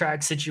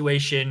contract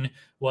situation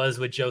was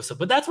with Joseph.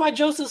 But that's why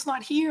Joseph's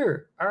not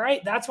here. All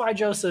right. That's why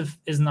Joseph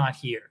is not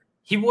here.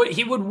 He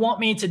would want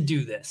me to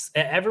do this.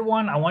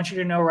 Everyone, I want you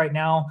to know right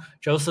now,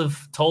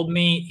 Joseph told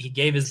me he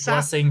gave his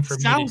blessing for me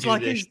to do this. Sounds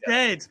like he's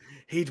dead.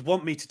 He'd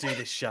want me to do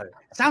this show.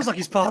 Sounds like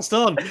he's passed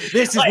on.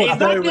 This is what I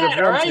would have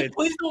wanted. Right?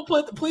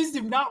 Please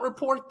do not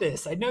report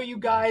this. I know you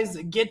guys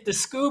get the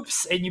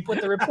scoops and you put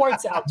the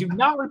reports out. Do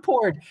not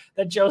report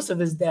that Joseph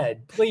is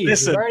dead.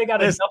 Please. We've already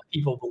got enough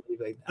people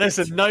believing that.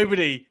 Listen,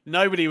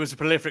 nobody was a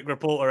prolific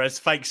reporter as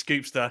fake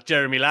scoopster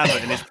Jeremy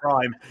Lambert in his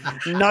prime.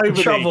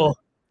 Nobody.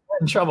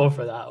 In trouble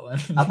for that one.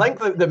 I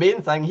think the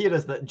main thing here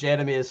is that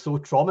Jeremy is so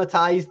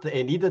traumatized that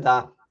he needed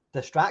a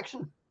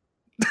distraction.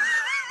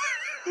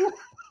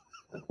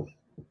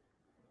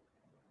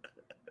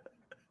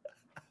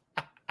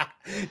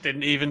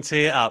 Didn't even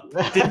tee it up.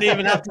 Didn't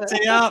even have to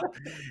tee up.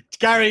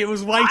 Gary, it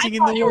was waiting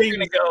in the wings.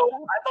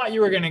 I thought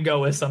you were going to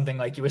go with something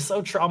like you were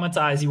so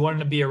traumatized you wanted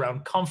to be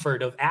around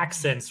comfort of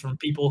accents from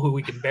people who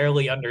we can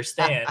barely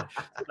understand.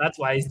 So that's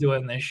why he's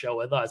doing this show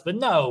with us. But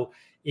no,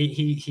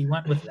 he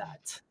went with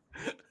that.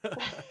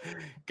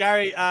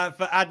 Gary,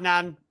 for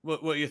Adnan,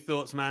 what are your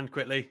thoughts, man,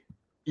 quickly?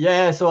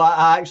 Yeah, so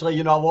I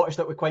actually, I watched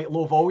it with quite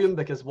low volume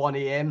because 1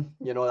 a.m.,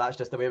 that's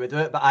just the way we do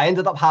it. But I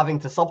ended up having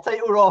to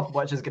subtitle Raw,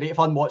 which is great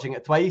fun watching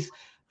it twice.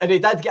 And he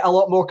did get a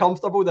lot more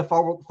comfortable the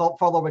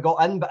further we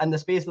got in. But in the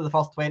space of the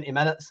first 20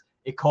 minutes,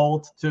 he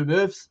called 2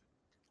 moves.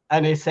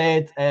 And he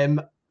said,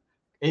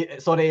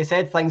 he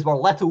said things were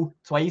little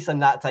twice in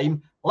that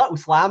time. Little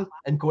slam,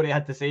 and Corey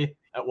had to say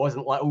it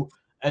wasn't little.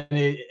 And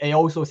he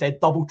also said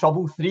double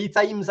trouble 3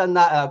 times in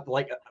that,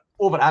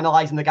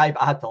 over-analysing the guy,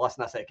 but I had to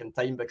listen a second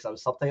time because I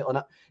was subtitling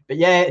it. But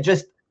yeah,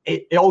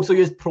 he also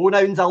used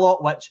pronouns a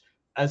lot, which,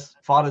 as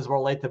far as we're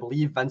led to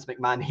believe, Vince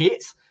McMahon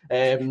hates,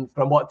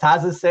 from what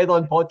Taz has said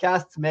on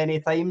podcasts many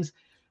times.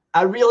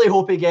 I really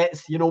hope he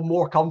gets,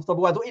 more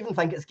comfortable. I don't even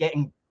think it's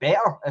getting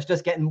better. It's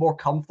just getting more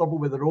comfortable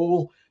with the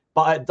role.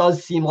 But it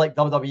does seem like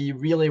WWE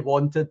really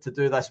wanted to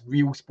do this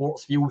real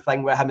sports feel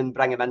thing with him and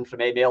bring him in from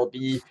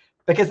MLB.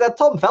 Because they're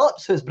Tom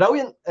Phillips, who's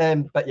brilliant.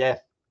 But yeah,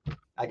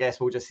 I guess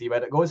we'll just see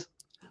where it goes.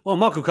 Well,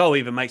 Michael Cole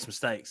even makes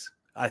mistakes.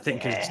 I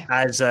think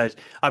as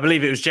I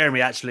believe it was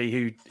Jeremy actually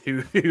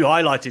who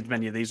highlighted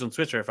many of these on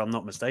Twitter, if I'm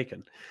not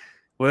mistaken.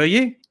 Were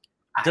you?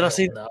 Did I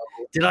see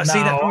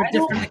that from a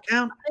different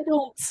account? I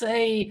don't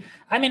say.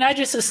 I mean, I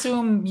just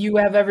assume you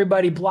have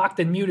everybody blocked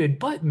and muted,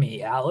 but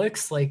me,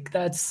 Alex. Like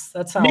that's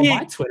how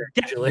my Twitter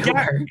usually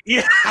works.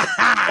 Yeah,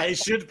 it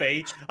should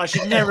be. I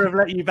should never have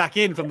let you back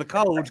in from the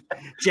cold,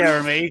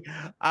 Jeremy.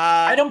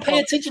 I don't pay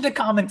attention to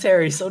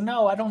commentary, so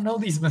no, I don't know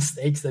these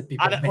mistakes that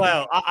people make.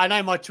 Well, I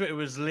know my Twitter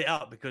was lit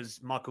up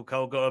because Michael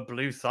Cole got a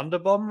blue thunder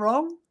bomb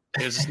wrong.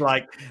 It was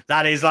like,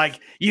 that is like,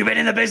 you've been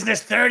in the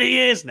business 30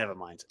 years. Never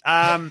mind.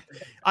 I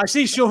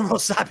see Sean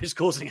Ross Sapp is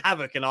causing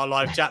havoc in our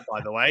live chat,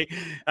 by the way,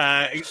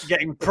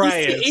 getting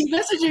prayers. He's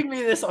messaging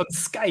me this on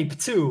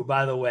Skype too,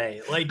 by the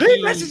way. Like,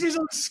 who messages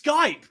on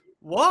Skype?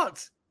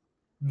 What?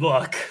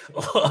 Look.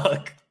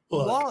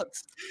 What?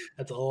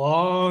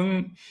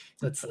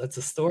 That's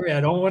a story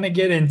I don't want to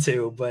get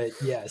into, but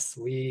yes,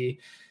 we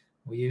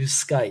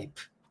use Skype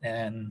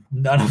and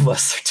none of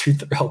us are too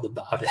thrilled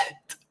about it.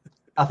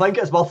 I think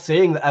it's worth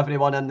saying that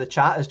everyone in the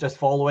chat is just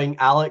following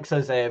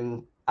Alex's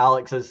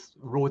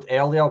road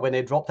earlier when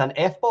he dropped an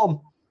F-bomb.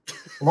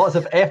 Lots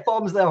of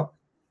F-bombs there.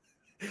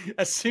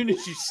 As soon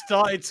as you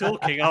started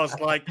talking, I was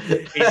like,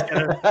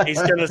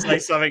 he's gonna say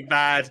something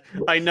bad.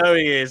 I know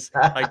he is.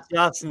 I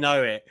just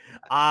know it.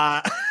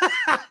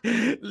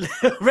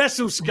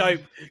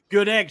 WrestleScope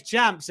Good Egg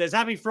Champ says,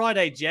 happy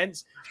Friday,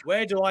 gents.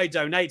 Where do I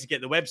donate to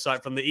get the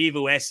website from the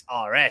evil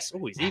SRS?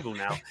 Oh, he's evil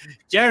now.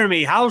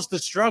 Jeremy, how's the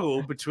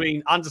struggle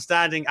between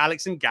understanding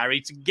Alex and Gary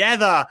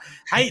together?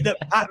 Hate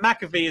that Pat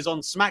McAfee is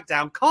on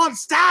SmackDown. Can't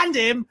stand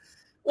him.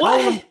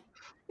 What?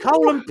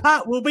 Cole and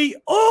Pat will be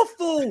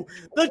awful.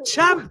 The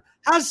champ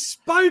has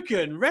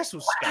spoken.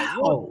 WrestleScope.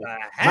 Wow. What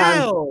the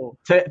hell?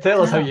 Man,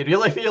 tell us how you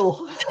really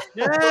feel.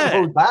 Yeah.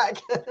 Hold back.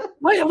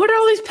 What are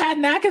all these Pat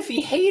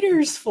McAfee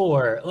haters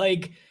for?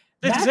 Like,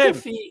 This McAfee.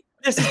 is him.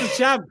 This is the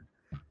champ.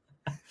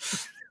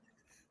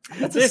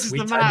 That's This a is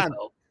sweet the man.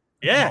 title.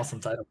 Yeah. Awesome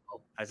title.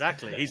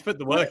 Exactly. He's put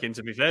the work in,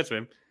 to be fair to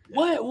him.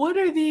 What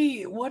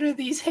are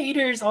these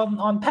haters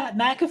on Pat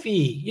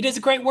McAfee? He does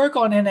great work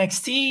on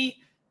NXT.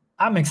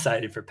 I'm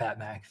excited for Pat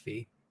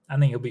McAfee. I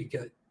think he'll be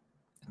good.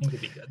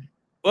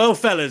 Well,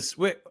 fellas,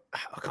 I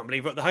can't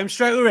believe we're at the home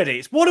straight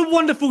already. What a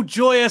wonderful,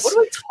 joyous... What do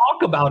we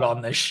talk about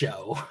on this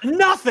show?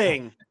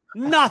 Nothing.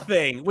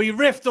 We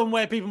riffed on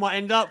where people might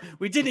end up.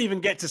 We didn't even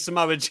get to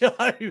Samoa Joe.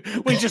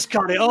 We just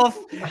cut it off.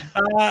 We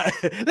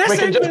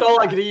can just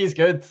all agree he's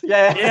good.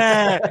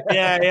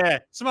 Yeah.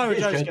 Samoa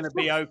Joe's going to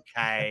be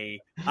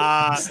okay.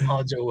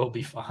 Samoa Joe will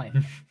be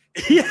fine.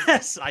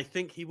 Yes, I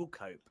think he will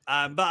cope.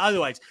 But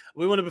otherwise,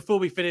 before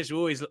we finish, we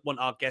always want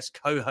our guest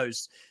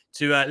co-hosts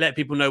to let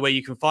people know where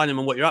you can find them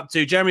and what you're up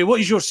to. Jeremy, what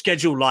is your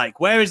schedule like?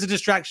 Where is the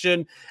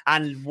distraction?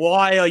 And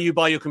why are you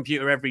by your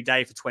computer every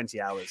day for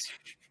 20 hours?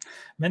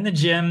 I'm in the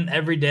gym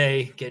every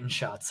day getting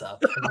shots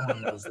up.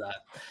 Everyone knows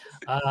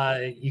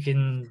that. You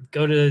can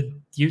go to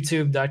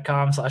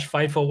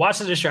youtube.com/Fightful. Watch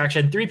The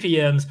Distraction, 3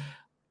 p.m.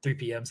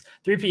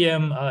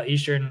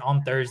 Eastern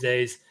on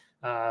Thursdays.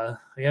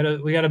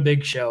 We got a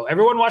big show.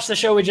 Everyone watched the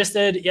show we just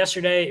did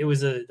yesterday. It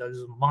was a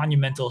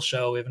monumental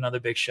show. We have another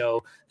big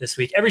show this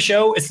week. Every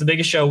show, it's the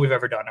biggest show we've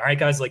ever done. All right,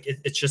 guys. Like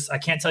it's just, I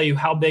can't tell you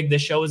how big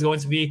this show is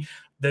going to be.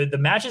 The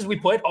matches we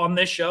put on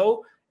this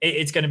show,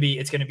 it's gonna be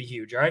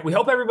huge. All right. We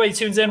hope everybody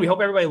tunes in. We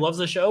hope everybody loves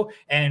the show,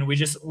 and we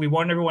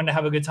want everyone to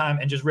have a good time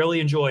and just really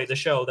enjoy the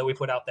show that we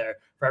put out there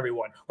for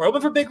everyone. We're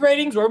hoping for big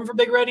ratings. We're hoping for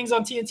big ratings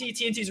on TNT.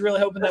 TNT's really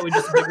hoping that we do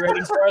some big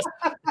ratings for us.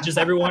 Just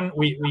everyone,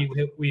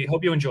 we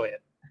hope you enjoy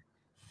it.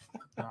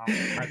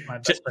 My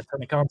best friend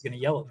Tony Khan's going to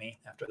yell at me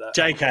after that.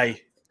 JK,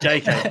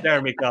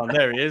 Jeremy Khan,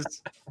 there he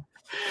is.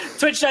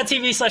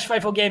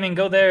 Twitch.tv/Fightful Gaming.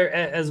 Go there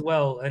as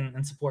well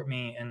and support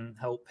me and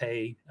help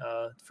pay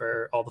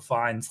for all the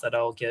fines that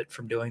I'll get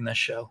from doing this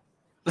show.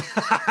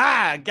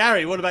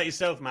 Gary, what about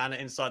yourself, man, at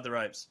Inside the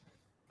Ropes?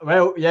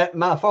 Well, yeah,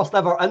 my first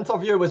ever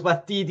interview was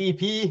with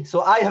DDP,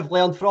 so I have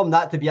learned from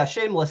that to be a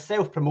shameless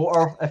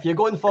self-promoter. If you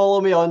go and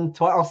follow me on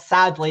Twitter,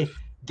 sadly,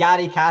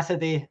 Gary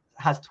Cassidy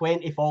has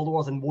 20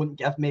 followers and won't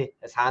give me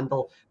his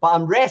handle. But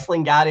I'm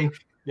Wrestling Gary,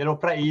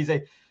 pretty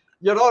easy.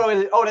 You're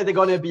already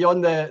going to be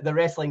on the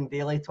Wrestling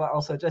Daily Twitter,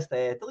 so just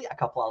delete a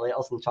couple of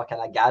letters and chuck in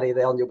a Gary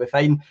there and you'll be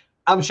fine.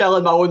 I'm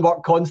shelling my own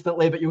work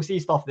constantly, but you'll see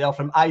stuff there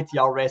from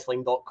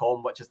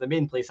itrwrestling.com, which is the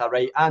main place I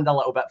write, and a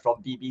little bit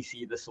from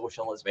BBC The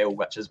Social as well,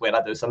 which is where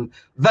I do some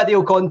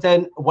video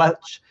content,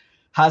 which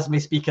has me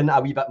speaking a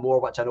wee bit more,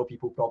 which I know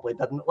people probably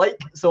didn't like.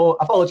 So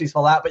apologies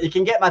for that, but you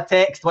can get my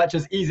text, which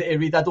is easy to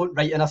read. I don't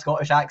write in a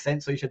Scottish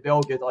accent, so you should be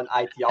all good on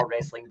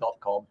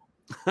itrwrestling.com.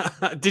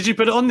 Did you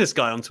put it on this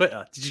guy on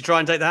Twitter? Did you try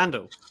and take the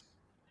handle?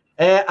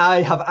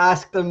 I have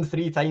asked him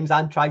 3 times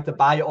and tried to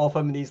buy it off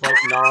him, and he's like,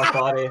 "No,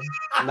 sorry,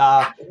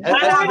 nah."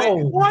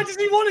 Why does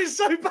he want it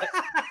so bad?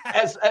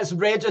 It's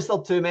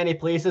registered too many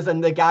places,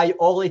 and the guy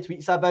all he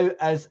tweets about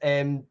is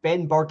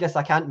Ben Burgess.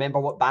 I can't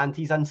remember what band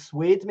he's in,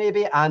 Suede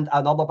maybe, and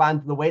another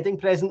band, The Wedding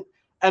Present,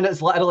 and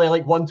it's literally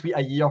like 1 tweet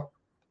a year,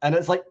 and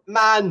it's like,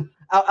 man,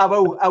 I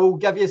will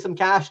give you some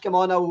cash. Come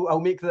on, I'll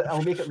make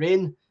it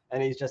rain,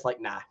 and he's just like,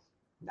 nah.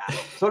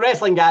 So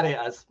Wrestling Gary it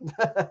is.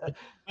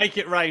 Make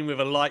it rain with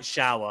a light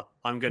shower,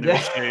 I'm going to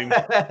assume.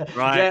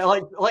 Right. Yeah,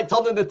 like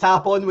turning the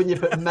tap on when you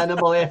put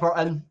minimal effort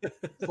in.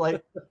 It's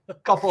like a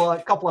couple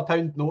of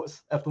pound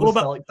notes if those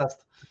still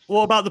exist.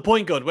 What about the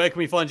Point God? Where can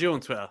we find you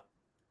on Twitter?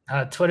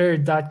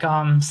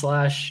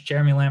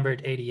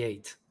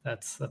 Twitter.com/JeremyLambert88.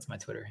 That's my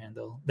Twitter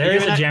handle. There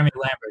is a Jeremy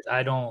Lambert.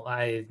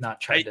 I've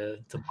not tried to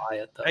buy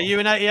it though. Are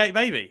you an 88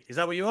 baby? Is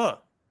that what you are?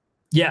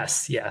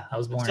 Yes, yeah. I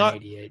was born in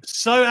 88.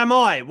 So am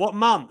I. What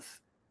month?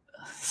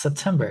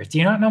 September. Do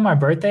you not know my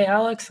birthday,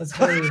 Alex? That's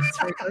very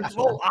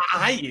Well,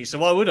 I hate you, so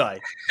why would I?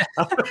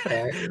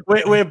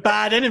 we're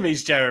bad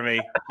enemies,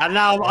 Jeremy. And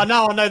now I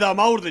know that I'm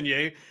older than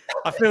you.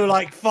 I feel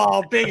like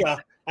far bigger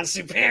and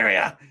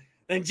superior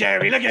than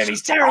Jeremy. Look at him,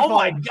 he's terrified. Oh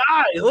my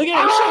God, look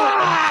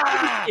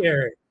at him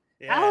here.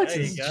 Yeah, Alex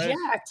is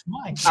jacked.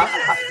 My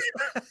God.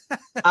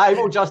 I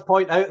will just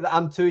point out that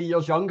I'm 2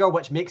 years younger,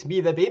 which makes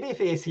me the baby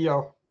face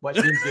here, which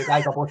means you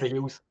guys are both the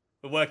heels.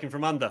 We're working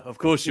from under, of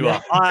course you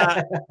are.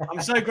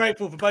 I'm so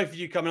grateful for both of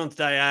you coming on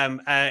today.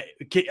 I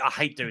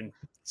hate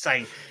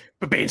saying,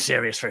 but being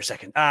serious for a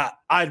second. I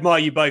admire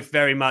you both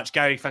very much.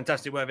 Gary,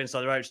 fantastic work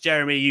Inside the Ropes.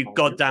 Jeremy, you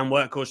goddamn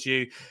workhorse,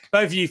 you.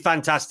 Both of you,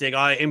 fantastic.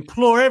 I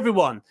implore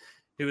everyone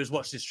who has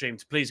watched this stream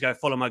to please go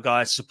follow my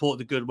guys, support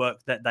the good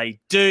work that they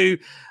do.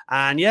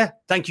 And yeah,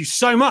 thank you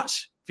so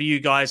much for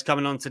you guys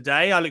coming on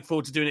today. I look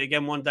forward to doing it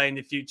again one day in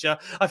the future.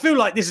 I feel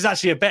like this is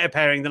actually a better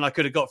pairing than I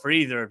could have got for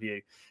either of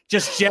you.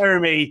 Just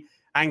Jeremy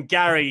and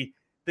Gary,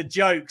 the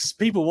jokes.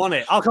 People want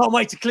it. I can't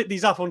wait to clip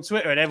these up on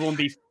Twitter and everyone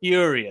be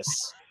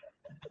furious.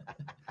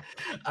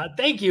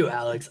 Thank you,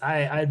 Alex.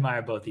 I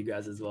admire both you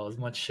guys as well. As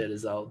much shit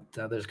as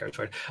there's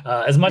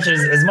as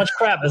much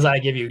crap as I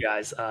give you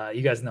guys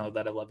know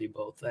that I love you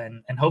both,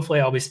 and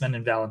hopefully I'll be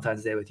spending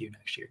Valentine's Day with you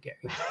next year,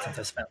 Gary, since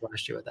I spent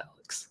last year with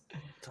Alex.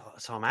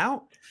 So I'm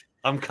out.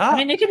 I'm cut. I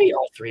mean, it could be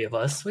all three of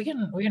us. We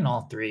can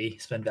all three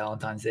spend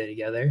Valentine's Day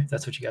together. If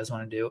that's what you guys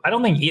want to do. I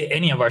don't think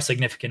any of our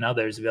significant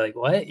others would be like,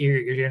 "What?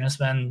 You're going to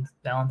spend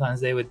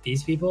Valentine's Day with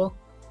these people?"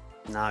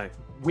 No.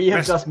 We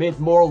have just made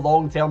more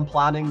long-term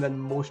planning than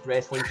most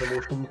wrestling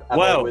promotions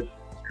ever would.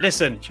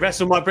 Listen,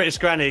 Wrestle My British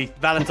Granny,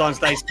 Valentine's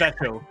Day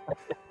special.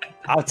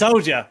 I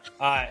told you. All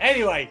right.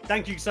 Anyway,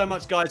 thank you so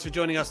much, guys, for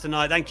joining us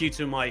tonight. Thank you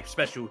to my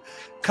special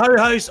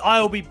co-host.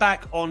 I will be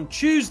back on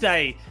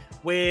Tuesday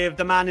with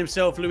the man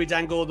himself, Louis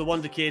Dangour, the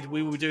Wonder Kid.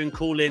 We will be doing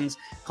call-ins.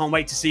 Can't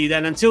wait to see you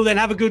then. Until then,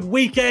 have a good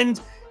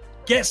weekend.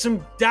 Get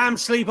some damn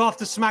sleep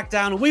after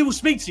SmackDown, and we will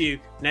speak to you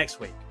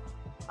next week.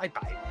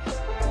 Bye-bye.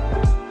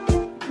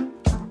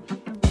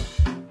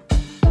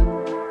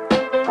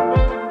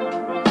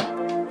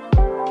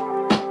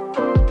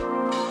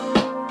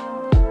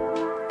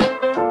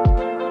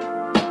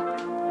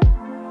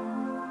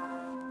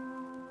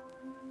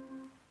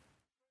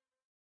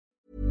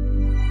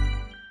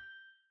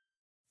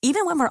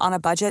 Even when we're on a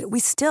budget, we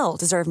still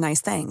deserve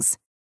nice things.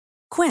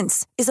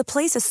 Quince is a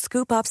place to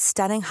scoop up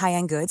stunning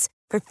high-end goods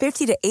for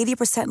 50 to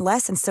 80%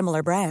 less than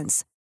similar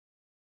brands.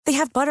 They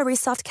have buttery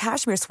soft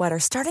cashmere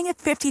sweaters starting at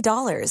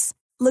 $50,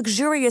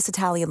 luxurious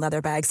Italian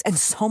leather bags, and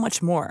so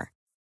much more.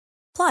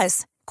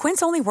 Plus,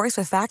 Quince only works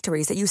with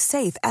factories that use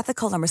safe,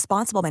 ethical, and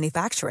responsible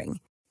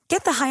manufacturing.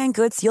 Get the high-end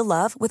goods you'll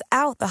love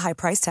without the high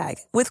price tag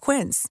with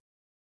Quince.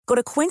 Go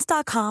to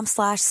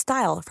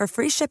quince.com/style for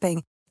free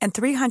shipping and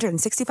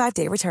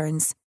 365-day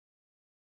returns.